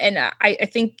 And I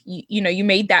think, you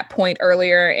made that point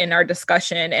earlier in our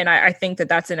discussion. And I think that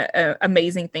that's an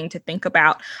amazing thing to think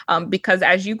about, because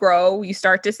as you grow, you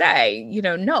start to say,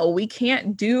 no, we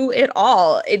can't do it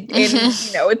all.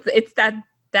 It's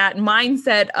that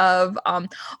mindset of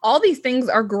all these things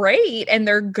are great and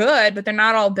they're good, but they're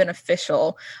not all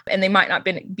beneficial, and they might not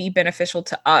be beneficial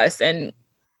to us. And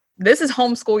this is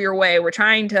Homeschool Your Way. We're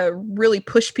trying to really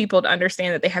push people to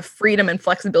understand that they have freedom and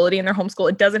flexibility in their homeschool.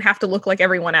 It doesn't have to look like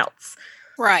everyone else.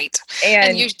 Right.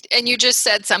 And you just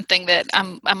said something that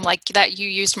I'm like, that you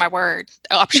used my word,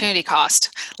 opportunity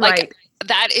cost. Like right.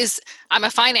 That is, I'm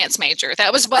a finance major.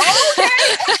 That was what,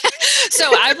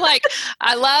 so I'm like,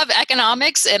 I love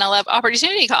economics and I love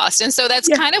opportunity cost. And so that's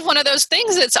kind of one of those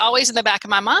things that's always in the back of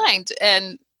my mind.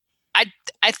 And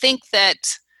I think that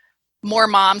more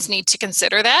moms need to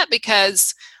consider that,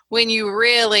 because when you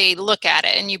really look at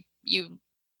it and you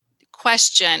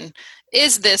question,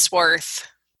 is this worth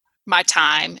my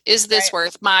time? Is this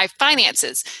worth my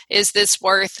finances? Is this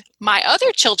worth my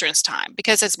other children's time?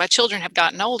 Because as my children have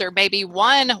gotten older, maybe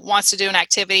one wants to do an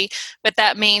activity, but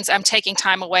that means I'm taking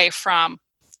time away from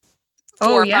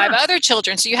 4 or 5 other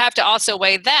children. So you have to also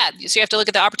weigh that. So you have to look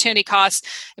at the opportunity costs.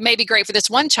 It may be great for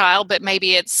this one child, but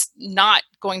maybe it's not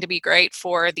going to be great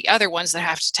for the other ones that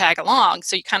have to tag along.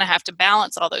 So you kind of have to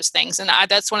balance all those things. And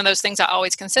that's one of those things I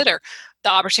always consider, the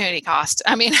opportunity cost.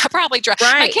 I mean, I probably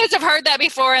my kids have heard that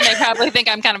before and they probably think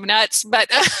I'm kind of nuts, but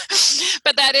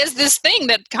that is this thing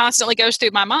that constantly goes through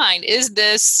my mind. Is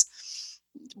this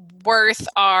worth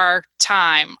our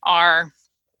time, our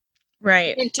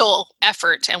mental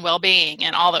effort and well-being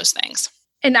and all those things?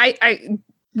 And I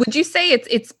would you say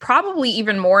it's probably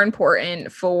even more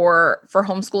important for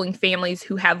homeschooling families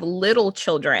who have little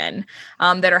children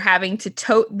that are having to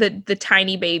tote the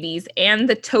tiny babies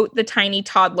and tote the tiny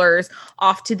toddlers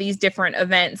off to these different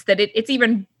events, that it's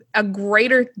even a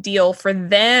greater deal for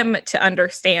them to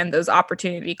understand those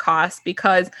opportunity costs,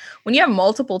 because when you have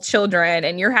multiple children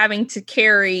and you're having to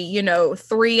carry,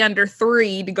 3 under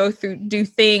 3 to go through, do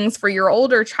things for your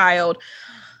older child,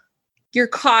 you're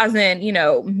causing,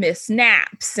 missed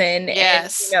naps and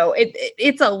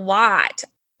it's a lot.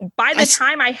 By the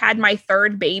time I had my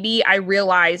 3rd baby, I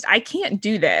realized I can't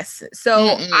do this.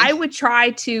 So I would try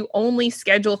to only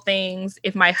schedule things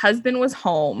if my husband was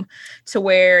home, to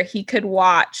where he could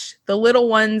watch the little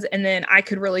ones, and then I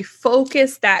could really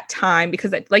focus that time,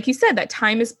 because like you said, that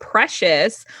time is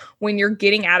precious when you're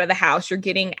getting out of the house, you're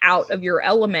getting out of your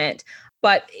element.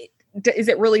 But is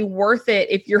it really worth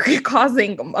it if you're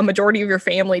causing a majority of your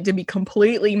family to be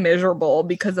completely miserable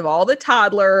because of all the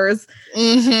toddlers?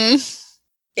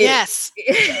 Yes.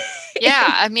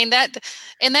 Yeah. I mean,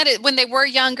 when they were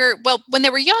younger,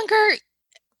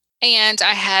 and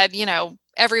I had,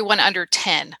 everyone under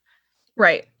 10,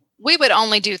 right. We would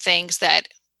only do things that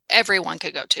everyone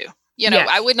could go to,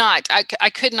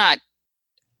 I could not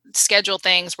schedule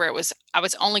things where I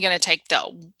was only going to take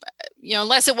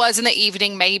unless it was in the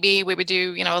evening, maybe we would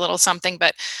do, a little something,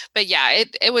 but yeah,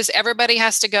 it was, everybody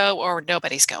has to go or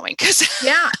nobody's going, because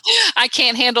I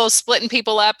can't handle splitting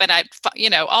people up, and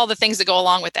all the things that go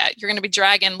along with that. You're going to be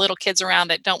dragging little kids around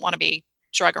that don't want to be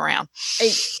drug around.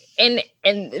 And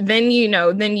then,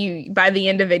 you, by the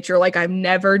end of it, you're like, I'm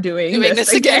never doing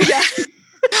this again.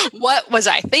 What was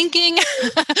I thinking?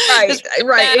 Right.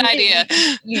 Bad idea.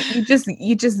 You just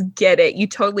get it. You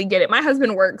totally get it. My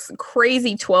husband works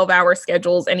crazy 12-hour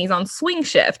schedules, and he's on swing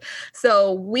shift.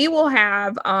 So we will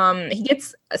have, he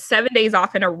gets 7 days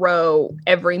off in a row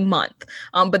every month.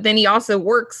 But then he also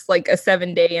works like a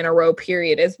 7-day in a row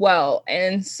period as well.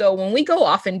 And so when we go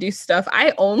off and do stuff,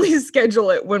 I only schedule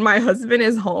it when my husband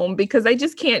is home, because I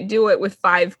just can't do it with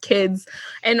 5 kids,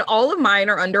 and all of mine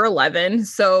are under 11.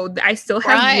 So I still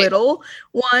have little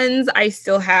ones. I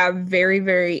still have very,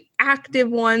 very active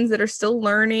ones that are still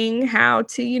learning how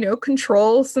to,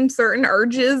 control some certain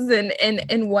urges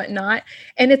and whatnot.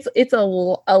 And it's a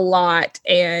lot.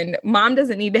 And mom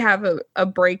doesn't need to have a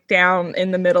breakdown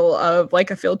in the middle of like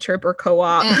a field trip or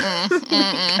co-op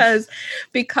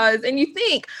because, and you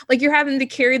think like you're having to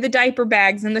carry the diaper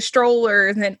bags and the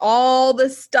strollers and all the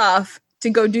stuff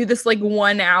to go do this like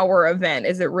 1 hour event.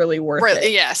 Is it really worth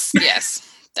it? Yes.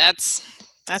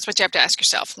 That's what you have to ask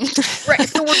yourself. Right.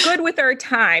 So we're good with our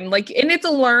time. Like, and it's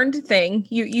a learned thing.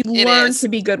 You learn to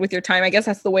be good with your time. I guess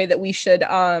that's the way that we should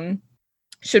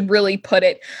really put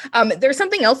it. There's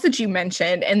something else that you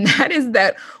mentioned, and that is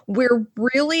that we're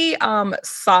really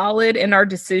solid in our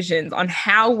decisions on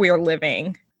how we're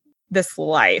living this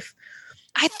life.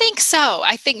 I think so.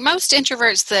 I think most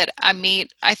introverts that I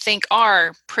meet,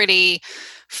 are pretty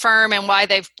firm in why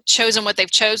they've chosen what they've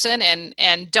chosen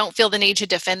and don't feel the need to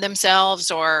defend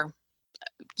themselves or,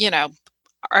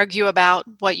 argue about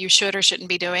what you should or shouldn't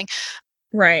be doing.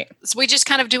 Right. So we just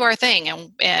kind of do our thing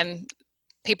and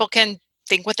people can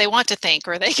think what they want to think,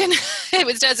 or they can,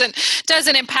 it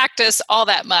doesn't impact us all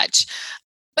that much.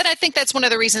 But I think that's one of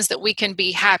the reasons that we can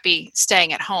be happy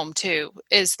staying at home too,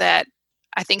 is that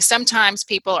I think sometimes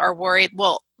people are worried,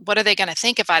 well, what are they going to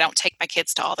think if I don't take my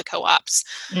kids to all the co-ops?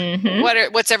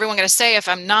 Mm-hmm. What's everyone going to say if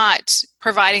I'm not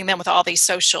providing them with all these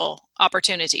social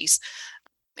opportunities?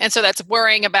 And so that's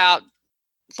worrying about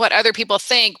what other people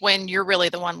think when you're really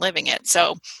the one living it.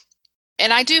 So,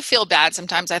 and I do feel bad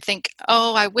sometimes. I think,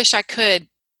 oh, I wish I could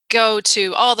go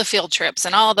to all the field trips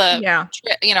and all the,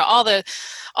 all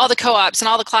the co-ops and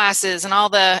all the classes and all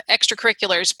the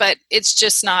extracurriculars, but it's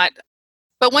just not.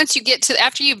 But once you get to,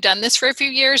 after you've done this for a few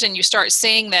years and you start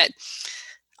seeing that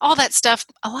all that stuff,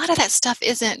 a lot of that stuff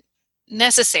isn't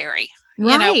necessary.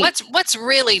 Right. What's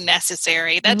really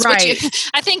necessary? That's right.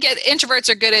 I think introverts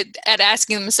are good at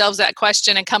asking themselves that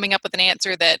question and coming up with an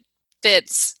answer that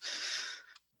fits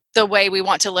the way we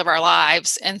want to live our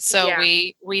lives. And so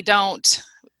we don't,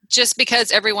 just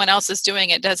because everyone else is doing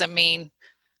it doesn't mean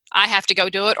I have to go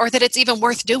do it or that it's even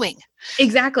worth doing.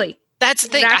 Exactly. That's the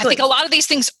thing. I think a lot of these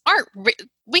things aren't.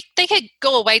 They could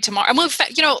go away tomorrow. I mean,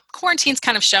 quarantine's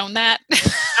kind of shown that.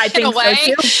 I think in a way.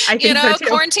 So too. I think so too.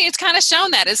 Quarantine's kind of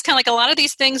shown that. It's kind of like a lot of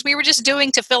these things we were just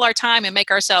doing to fill our time and make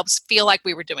ourselves feel like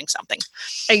we were doing something.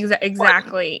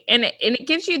 Exactly. And it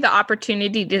gives you the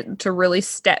opportunity to really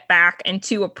step back and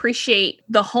to appreciate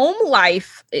the home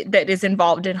life that is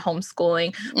involved in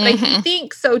homeschooling. But I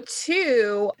think so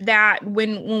too, that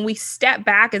when we step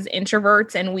back as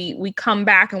introverts and we come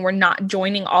back and we're not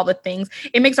joining all the things,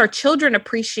 it makes our children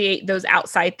appreciate those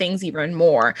outside things even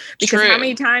more. Because how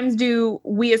many times do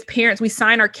we as parents, we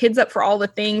sign our kids up for all the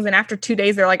things and after 2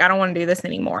 days they're like, I don't want to do this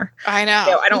anymore. I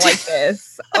know. I don't like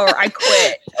this, or I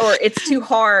quit, or it's too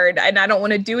hard and I don't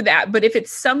want to do that. But if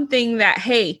it's something that,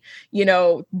 hey,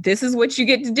 this is what you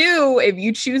get to do. If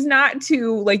you choose not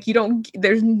to, like,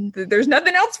 there's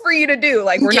nothing else for you to do.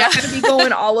 Like, we're not going to be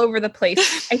going all over the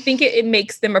place. I think it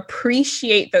makes them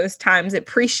appreciate those times,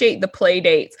 appreciate the play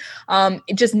dates,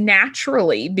 just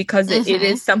naturally, because it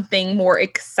is something more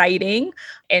exciting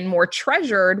and more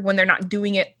treasured when they're not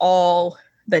doing it all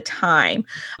the time.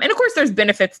 And of course, there's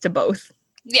benefits to both.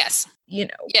 Yes.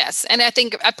 Yes. And I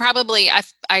think I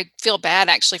feel bad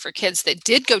actually for kids that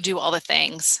did go do all the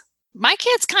things. My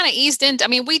kids kind of eased into,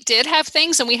 we did have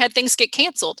things and we had things get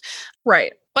canceled.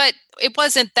 Right. But it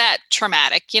wasn't that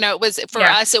traumatic. It was for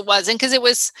us, it wasn't, because it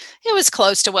was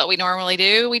close to what we normally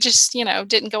do. We just,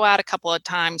 didn't go out a couple of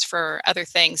times for other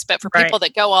things. But for people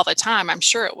that go all the time, I'm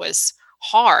sure it was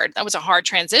hard. That was a hard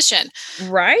transition.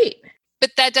 Right.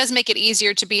 But that does make it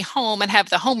easier to be home and have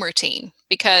the home routine,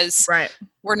 because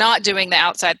we're not doing the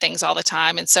outside things all the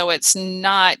time. And so it's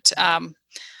not,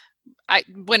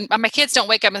 when my kids don't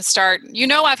wake up and start,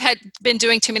 I've been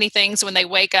doing too many things when they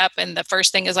wake up and the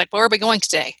first thing is like, where are we going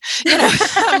today?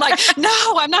 I'm like,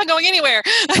 no, I'm not going anywhere.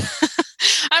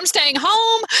 I'm staying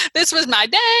home. This was my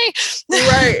day.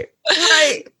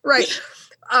 Right.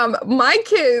 My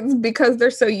kids, because they're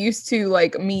so used to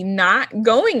like me not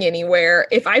going anywhere,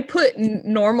 if I put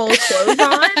normal clothes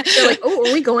on, they're like, oh,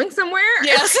 are we going somewhere?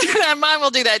 Yes, mine will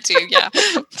do that too. Yeah.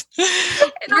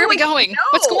 Where are we going? No.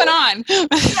 What's going on?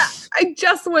 I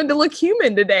just wanted to look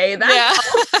human today.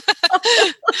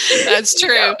 That's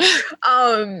true.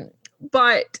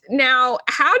 But now,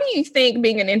 how do you think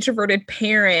being an introverted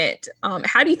parent,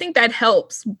 how do you think that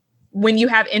helps when you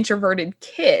have introverted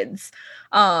kids?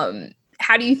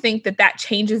 How do you think that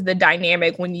changes the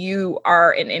dynamic when you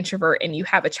are an introvert and you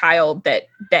have a child that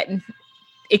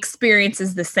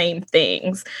experiences the same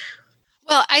things?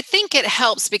 Well, I think it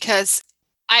helps because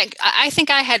I think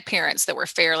I had parents that were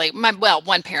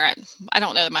one parent, I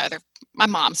don't know my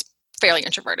mom's fairly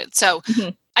introverted. So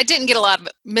I didn't get a lot of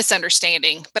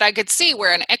misunderstanding, but I could see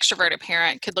where an extroverted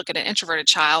parent could look at an introverted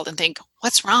child and think,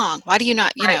 what's wrong? Why do you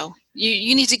not,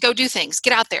 you need to go do things,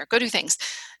 get out there, go do things.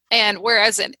 And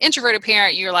whereas an introverted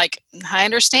parent, you're like, I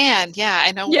understand. Yeah,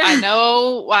 I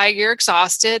know why you're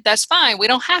exhausted. That's fine. We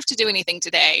don't have to do anything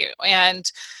today. And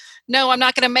no, I'm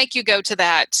not going to make you go to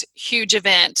that huge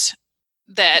event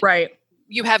that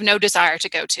you have no desire to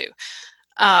go to.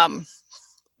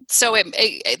 So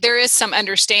there is some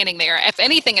understanding there. If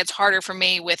anything, it's harder for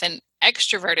me with an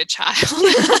extroverted child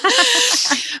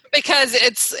because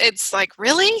it's like,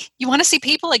 really? You want to see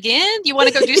people again? You want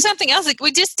to go do something else? Like,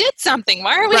 we just did something.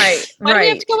 Why do we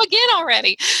have to go again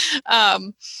already?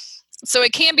 So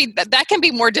it can be that can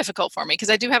be more difficult for me because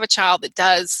I do have a child that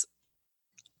does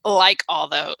like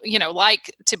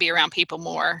like to be around people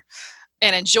more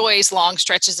and enjoys long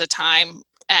stretches of time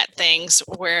at things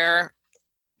where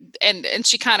and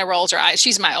she kind of rolls her eyes.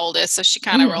 She's my oldest, so she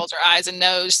kind of rolls her eyes and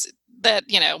knows that,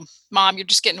 Mom, you're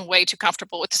just getting way too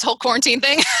comfortable with this whole quarantine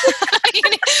thing.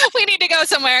 We need to go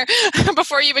somewhere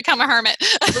before you become a hermit.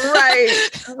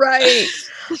 Right.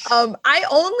 I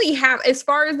only have, as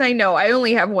far as I know, I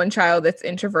only have one child that's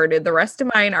introverted. The rest of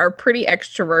mine are pretty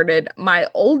extroverted. My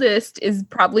oldest is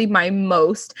probably my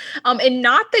most. And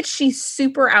not that she's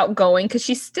super outgoing, because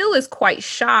she still is quite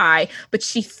shy, but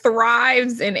she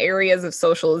thrives in areas of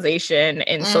socialization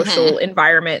and social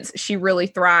environments. She really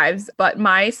thrives. But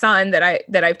my son that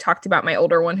I've talked about, my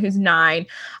older one who's 9,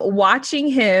 watching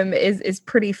him is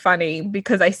pretty funny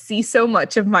because I see so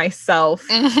much of myself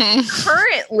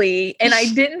currently, and I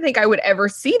didn't think I would ever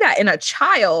see that in a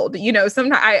child.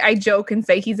 Sometimes I joke and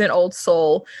say he's an old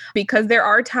soul because there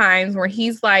are times where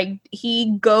he's like,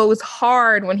 he goes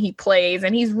hard when he plays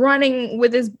and he's running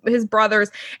with his brothers,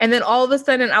 and then all of a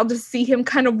sudden I'll just see him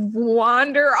kind of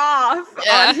wander off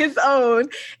on his own,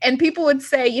 and people would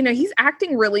say, he's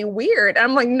acting really weird. And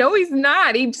I'm like, no, he's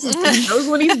not. He just knows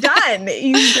when he's done.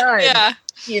 He's done. Yeah.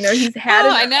 He's had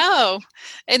I know.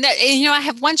 And that, I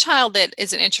have one child that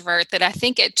is an introvert that I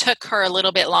think it took her a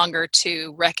little bit longer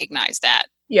to recognize that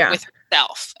with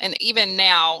herself. And even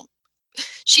now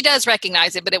she does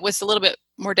recognize it, but it was a little bit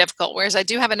more difficult. Whereas I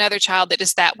do have another child that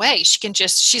is that way.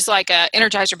 She's like a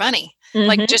Energizer bunny,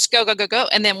 like just go, go, go, go.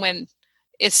 And then when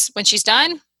she's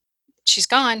done, she's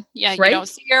gone. Yeah, you don't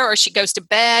see her, or she goes to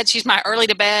bed. She's my early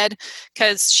to bed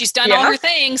because she's done all her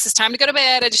things. It's time to go to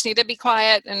bed. I just need to be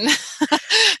quiet. And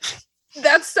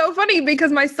that's so funny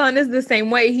because my son is the same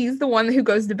way. He's the one who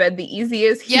goes to bed the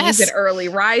easiest. He's an early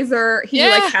riser. He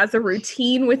has a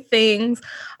routine with things.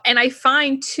 And I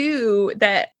find too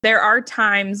that there are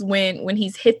times when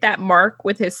he's hit that mark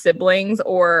with his siblings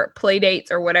or play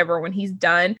dates or whatever, when he's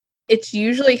done, it's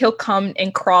usually he'll come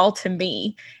and crawl to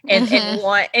me and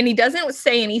he doesn't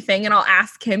say anything, and I'll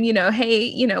ask him,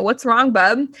 hey, what's wrong,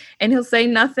 bub? And he'll say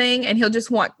nothing, and he'll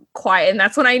just want quiet. And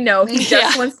that's when I know he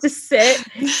just wants to sit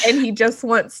and he just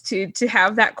wants to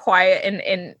have that quiet.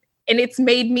 And it's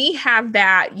made me have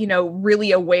that,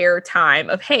 really aware time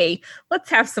of, hey, let's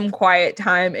have some quiet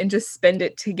time and just spend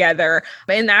it together.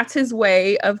 And that's his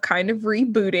way of kind of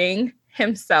rebooting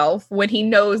himself. When he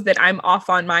knows that I'm off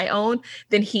on my own,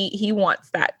 then he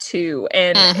wants that too.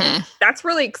 And that's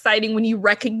really exciting when you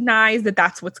recognize that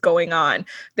that's what's going on,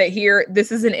 that this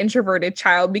is an introverted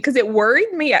child, because it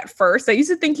worried me at first. I used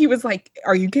to think he was like,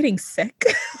 are you getting sick?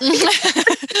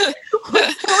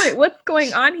 What's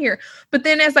going on here? But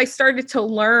then as I started to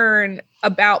learn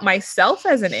about myself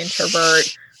as an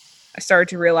introvert, I started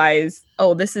to realize,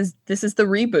 oh, this is the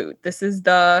reboot. This is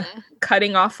the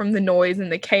cutting off from the noise and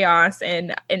the chaos,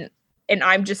 and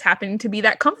I'm just happening to be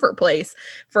that comfort place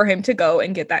for him to go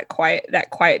and get that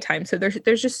quiet time. So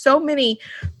there's just so many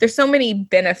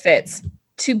benefits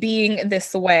to being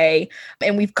this way.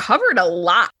 And we've covered a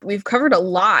lot. We've covered a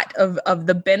lot of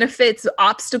the benefits,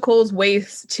 obstacles,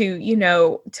 ways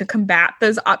to combat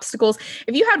those obstacles.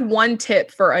 If you had one tip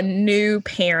for a new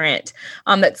parent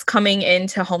that's coming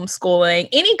into homeschooling,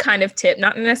 any kind of tip,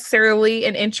 not necessarily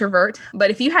an introvert,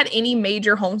 but if you had any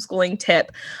major homeschooling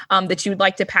tip that you would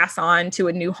like to pass on to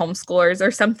a new homeschooler, is there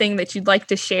something that you'd like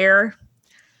to share?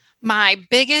 My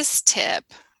biggest tip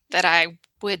that I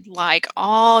would like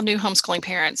all new homeschooling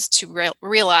parents to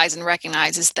realize and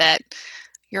recognize is that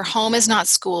your home is not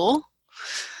school.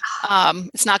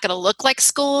 It's not going to look like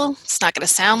school. It's not going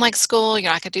to sound like school.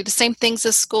 You're not going to do the same things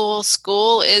as school.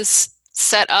 School is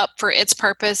set up for its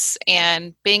purpose,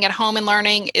 and being at home and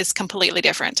learning is completely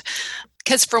different.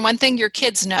 Because for one thing, your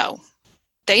kids know.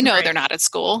 They know they're not at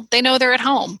school. They know they're at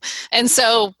home. And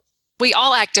so we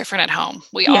all act different at home.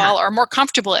 We all are more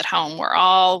comfortable at home.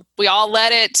 We all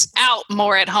let it out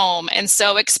more at home. And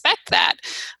so expect that.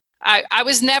 I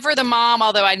was never the mom,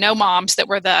 although I know moms that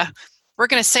were we're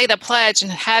going to say the pledge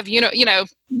and have,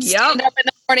 stand up in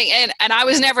the morning. And I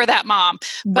was never that mom.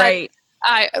 But Right.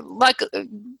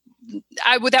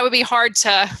 that would be hard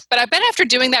but I bet after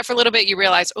doing that for a little bit, you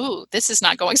realize, ooh, this is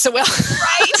not going so well.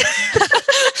 Right.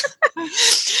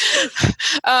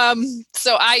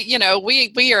 So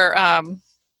we are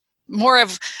more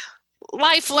of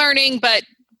life learning, but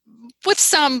with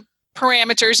some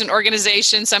parameters and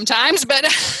organization sometimes. But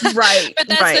Right. but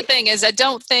that's right. the thing is I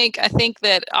think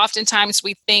that oftentimes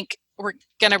we think we're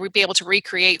going to be able to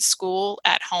recreate school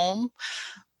at home,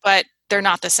 but they're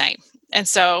not the same. And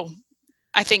so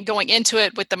I think going into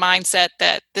it with the mindset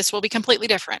that this will be completely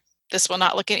different. This will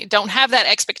not don't have that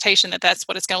expectation that that's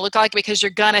what it's going to look like, because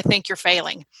you're going to think you're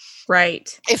failing.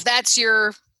 Right. If that's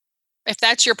your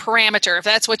parameter, if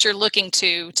that's what you're looking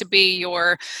to be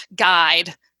your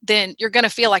guide, then you're going to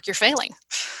feel like you're failing.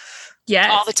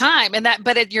 Yes. All the time.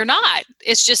 You're not.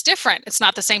 It's just different. It's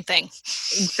not the same thing.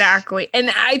 Exactly. And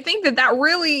I think that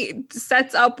really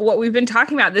sets up what we've been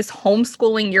talking about, this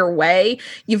homeschooling your way.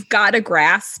 You've got to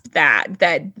grasp that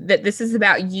this is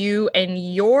about you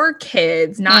and your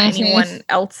kids, not anyone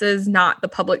else's, not the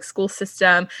public school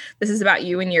system. This is about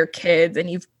you and your kids.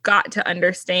 And you've got to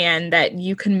understand that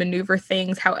you can maneuver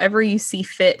things however you see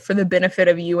fit for the benefit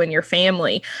of you and your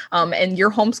family. And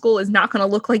your homeschool is not going to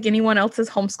look like anyone else's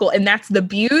homeschool. And that's the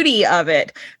beauty of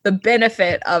it, the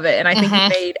benefit of it. And I think you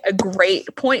made a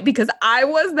great point, because I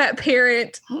was that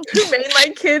parent who made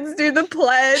my kids do the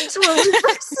pledge when we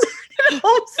first started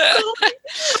homeschooling.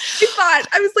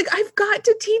 I was like, I've got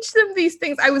to teach them these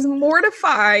things. I was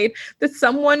mortified that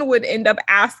someone would end up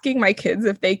asking my kids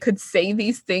if they could say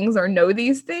these things or know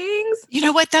these things. You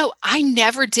know what, though? I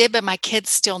never did, but my kids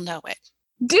still know it.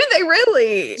 Do they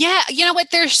really? Yeah. You know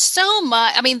what? There's so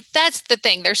much. I mean, that's the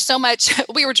thing. There's so much.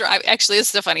 We were driving. Actually, this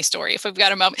is a funny story. If we've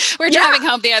got a moment, we were driving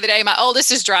home the other day. My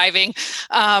oldest is driving,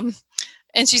 and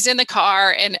she's in the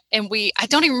car, and I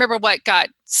don't even remember what got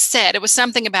said. It was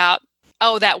something about,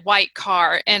 that white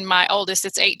car. And my oldest,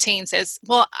 it's 18, says,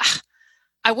 well,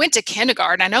 I went to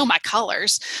kindergarten. I know my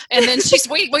colors. And then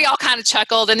we all kind of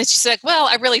chuckled. And then she's like, well,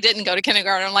 I really didn't go to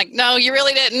kindergarten. I'm like, no, you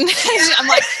really didn't. I'm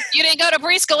like, you didn't go to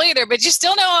preschool either, but you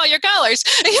still know all your colors.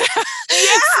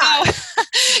 Yeah.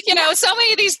 So, so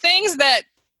many of these things that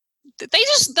they'll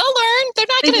learn. They're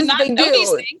not going to not know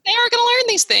these things. They are going to learn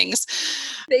these things.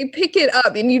 They pick it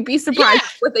up, and you'd be surprised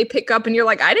what they pick up. And you're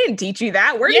like, I didn't teach you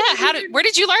that. Where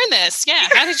did you learn this? Yeah.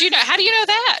 How did you know? How do you know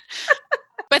that?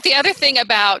 But the other thing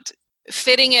about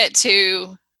fitting it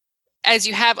to, as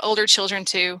you have older children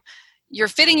too, you're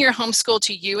fitting your homeschool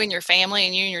to you and your family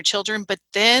and you and your children. But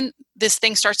then this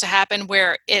thing starts to happen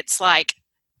where it's like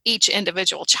each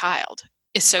individual child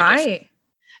is so different.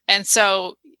 And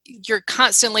so you're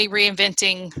constantly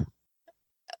reinventing.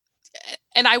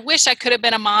 And I wish I could have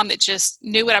been a mom that just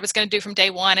knew what I was going to do from day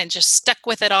one and just stuck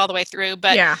with it all the way through.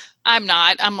 But I'm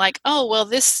not. I'm like, oh, well,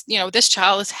 this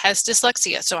child has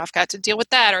dyslexia, so I've got to deal with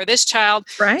that. Or this child,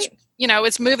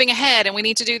 it's moving ahead and we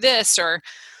need to do this. Or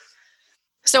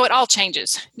so it all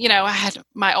changes. I had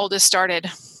my oldest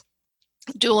started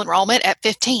dual enrollment at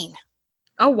 15.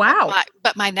 Oh, wow.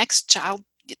 But my next child,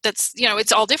 that's,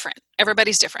 it's all different.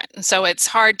 Everybody's different. And so it's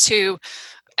hard to,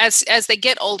 as they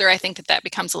get older, I think that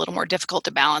becomes a little more difficult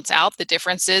to balance out the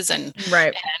differences. And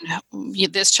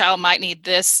this child might need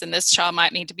this, and this child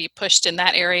might need to be pushed in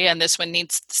that area, and this one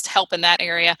needs help in that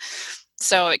area.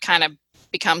 So it kind of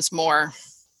becomes more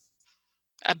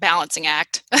a balancing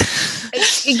act.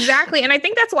 Exactly. And I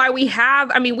think that's why we have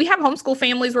homeschool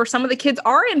families where some of the kids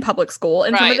are in public school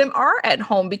and some of them are at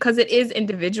home, because it is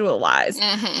individualized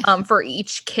for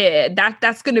each kid.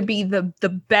 That's going to be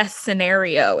the best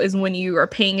scenario, is when you are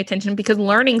paying attention, because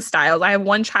learning styles. I have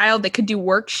one child that could do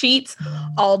worksheets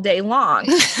all day long.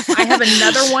 I have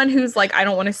another one who's like, I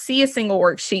don't want to see a single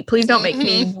worksheet. Please don't make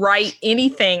me write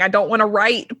anything. I don't want to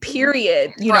write,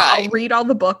 period. I'll read all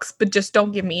the books, but just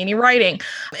don't give me any writing.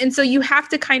 And so you have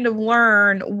to kind of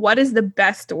learn what is the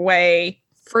best way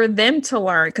for them to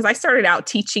learn. Because I started out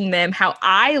teaching them how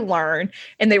I learn,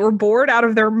 and they were bored out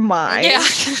of their mind.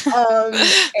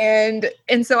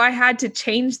 And so I had to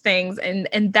change things.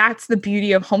 And that's the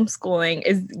beauty of homeschooling,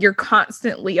 is you're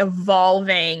constantly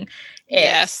evolving.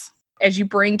 Yes. As you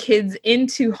bring kids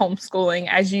into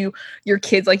homeschooling, your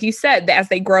kids, like you said, as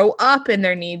they grow up and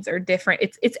their needs are different.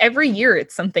 It's every year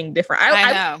it's something different.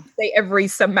 I know. Would say every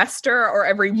semester or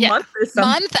every month or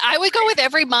something. I would go with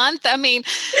every month. I mean,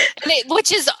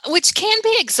 which can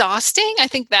be exhausting. I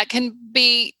think that can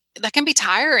be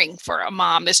tiring for a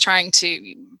mom that's trying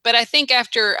to. But I think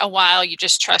after a while, you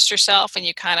just trust yourself, and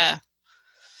you kind of.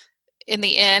 in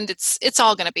the end, it's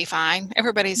all going to be fine.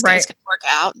 Everybody's Right. days going to work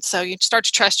out. So you start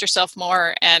to trust yourself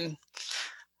more and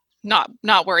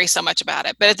not worry so much about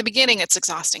it. But at the beginning, it's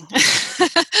exhausting.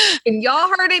 And y'all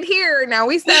heard it here. Now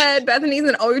we said Bethany's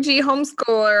an OG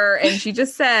homeschooler, and she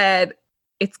just said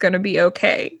it's going to be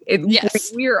okay.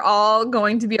 Yes. We are all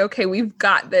going to be okay. We've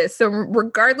got this. So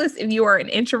regardless if you are an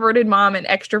introverted mom, an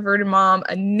extroverted mom,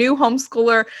 a new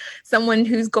homeschooler, someone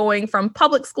who's going from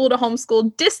public school to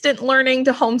homeschool, distant learning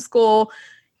to homeschool,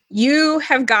 you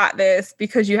have got this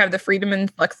because you have the freedom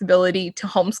and flexibility to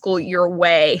homeschool your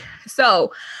way.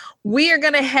 So we are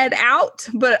going to head out,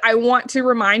 but I want to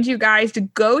remind you guys to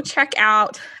go check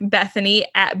out Bethany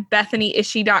at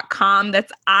BethanyIshii.com.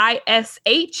 That's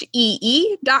ISHEE.com.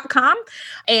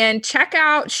 And check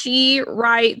out, she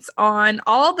writes on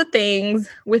all the things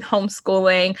with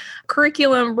homeschooling,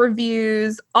 curriculum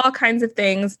reviews, all kinds of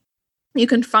things. You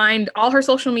can find all her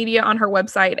social media on her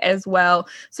website as well.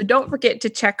 So don't forget to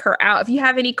check her out. If you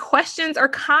have any questions or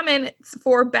comments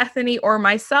for Bethany or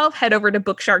myself, head over to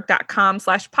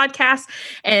bookshark.com/podcast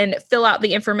and fill out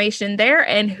the information there.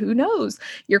 And who knows,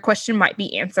 your question might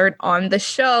be answered on the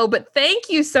show. But thank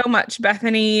you so much,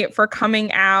 Bethany, for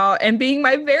coming out and being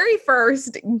my very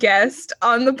first guest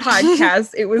on the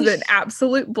podcast. It was an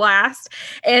absolute blast.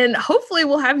 And hopefully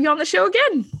we'll have you on the show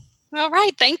again. All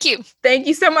right. Thank you. Thank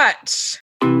you so much.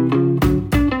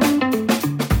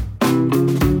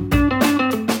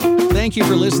 Thank you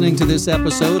for listening to this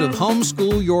episode of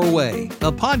Homeschool Your Way,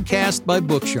 a podcast by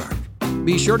Bookshark.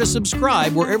 Be sure to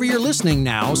subscribe wherever you're listening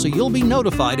now so you'll be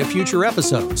notified of future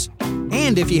episodes.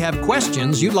 And if you have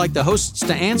questions you'd like the hosts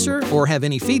to answer or have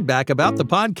any feedback about the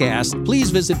podcast, please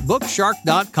visit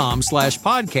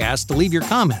bookshark.com/podcast to leave your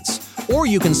comments. Or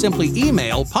you can simply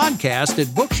email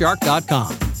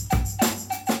podcast@bookshark.com.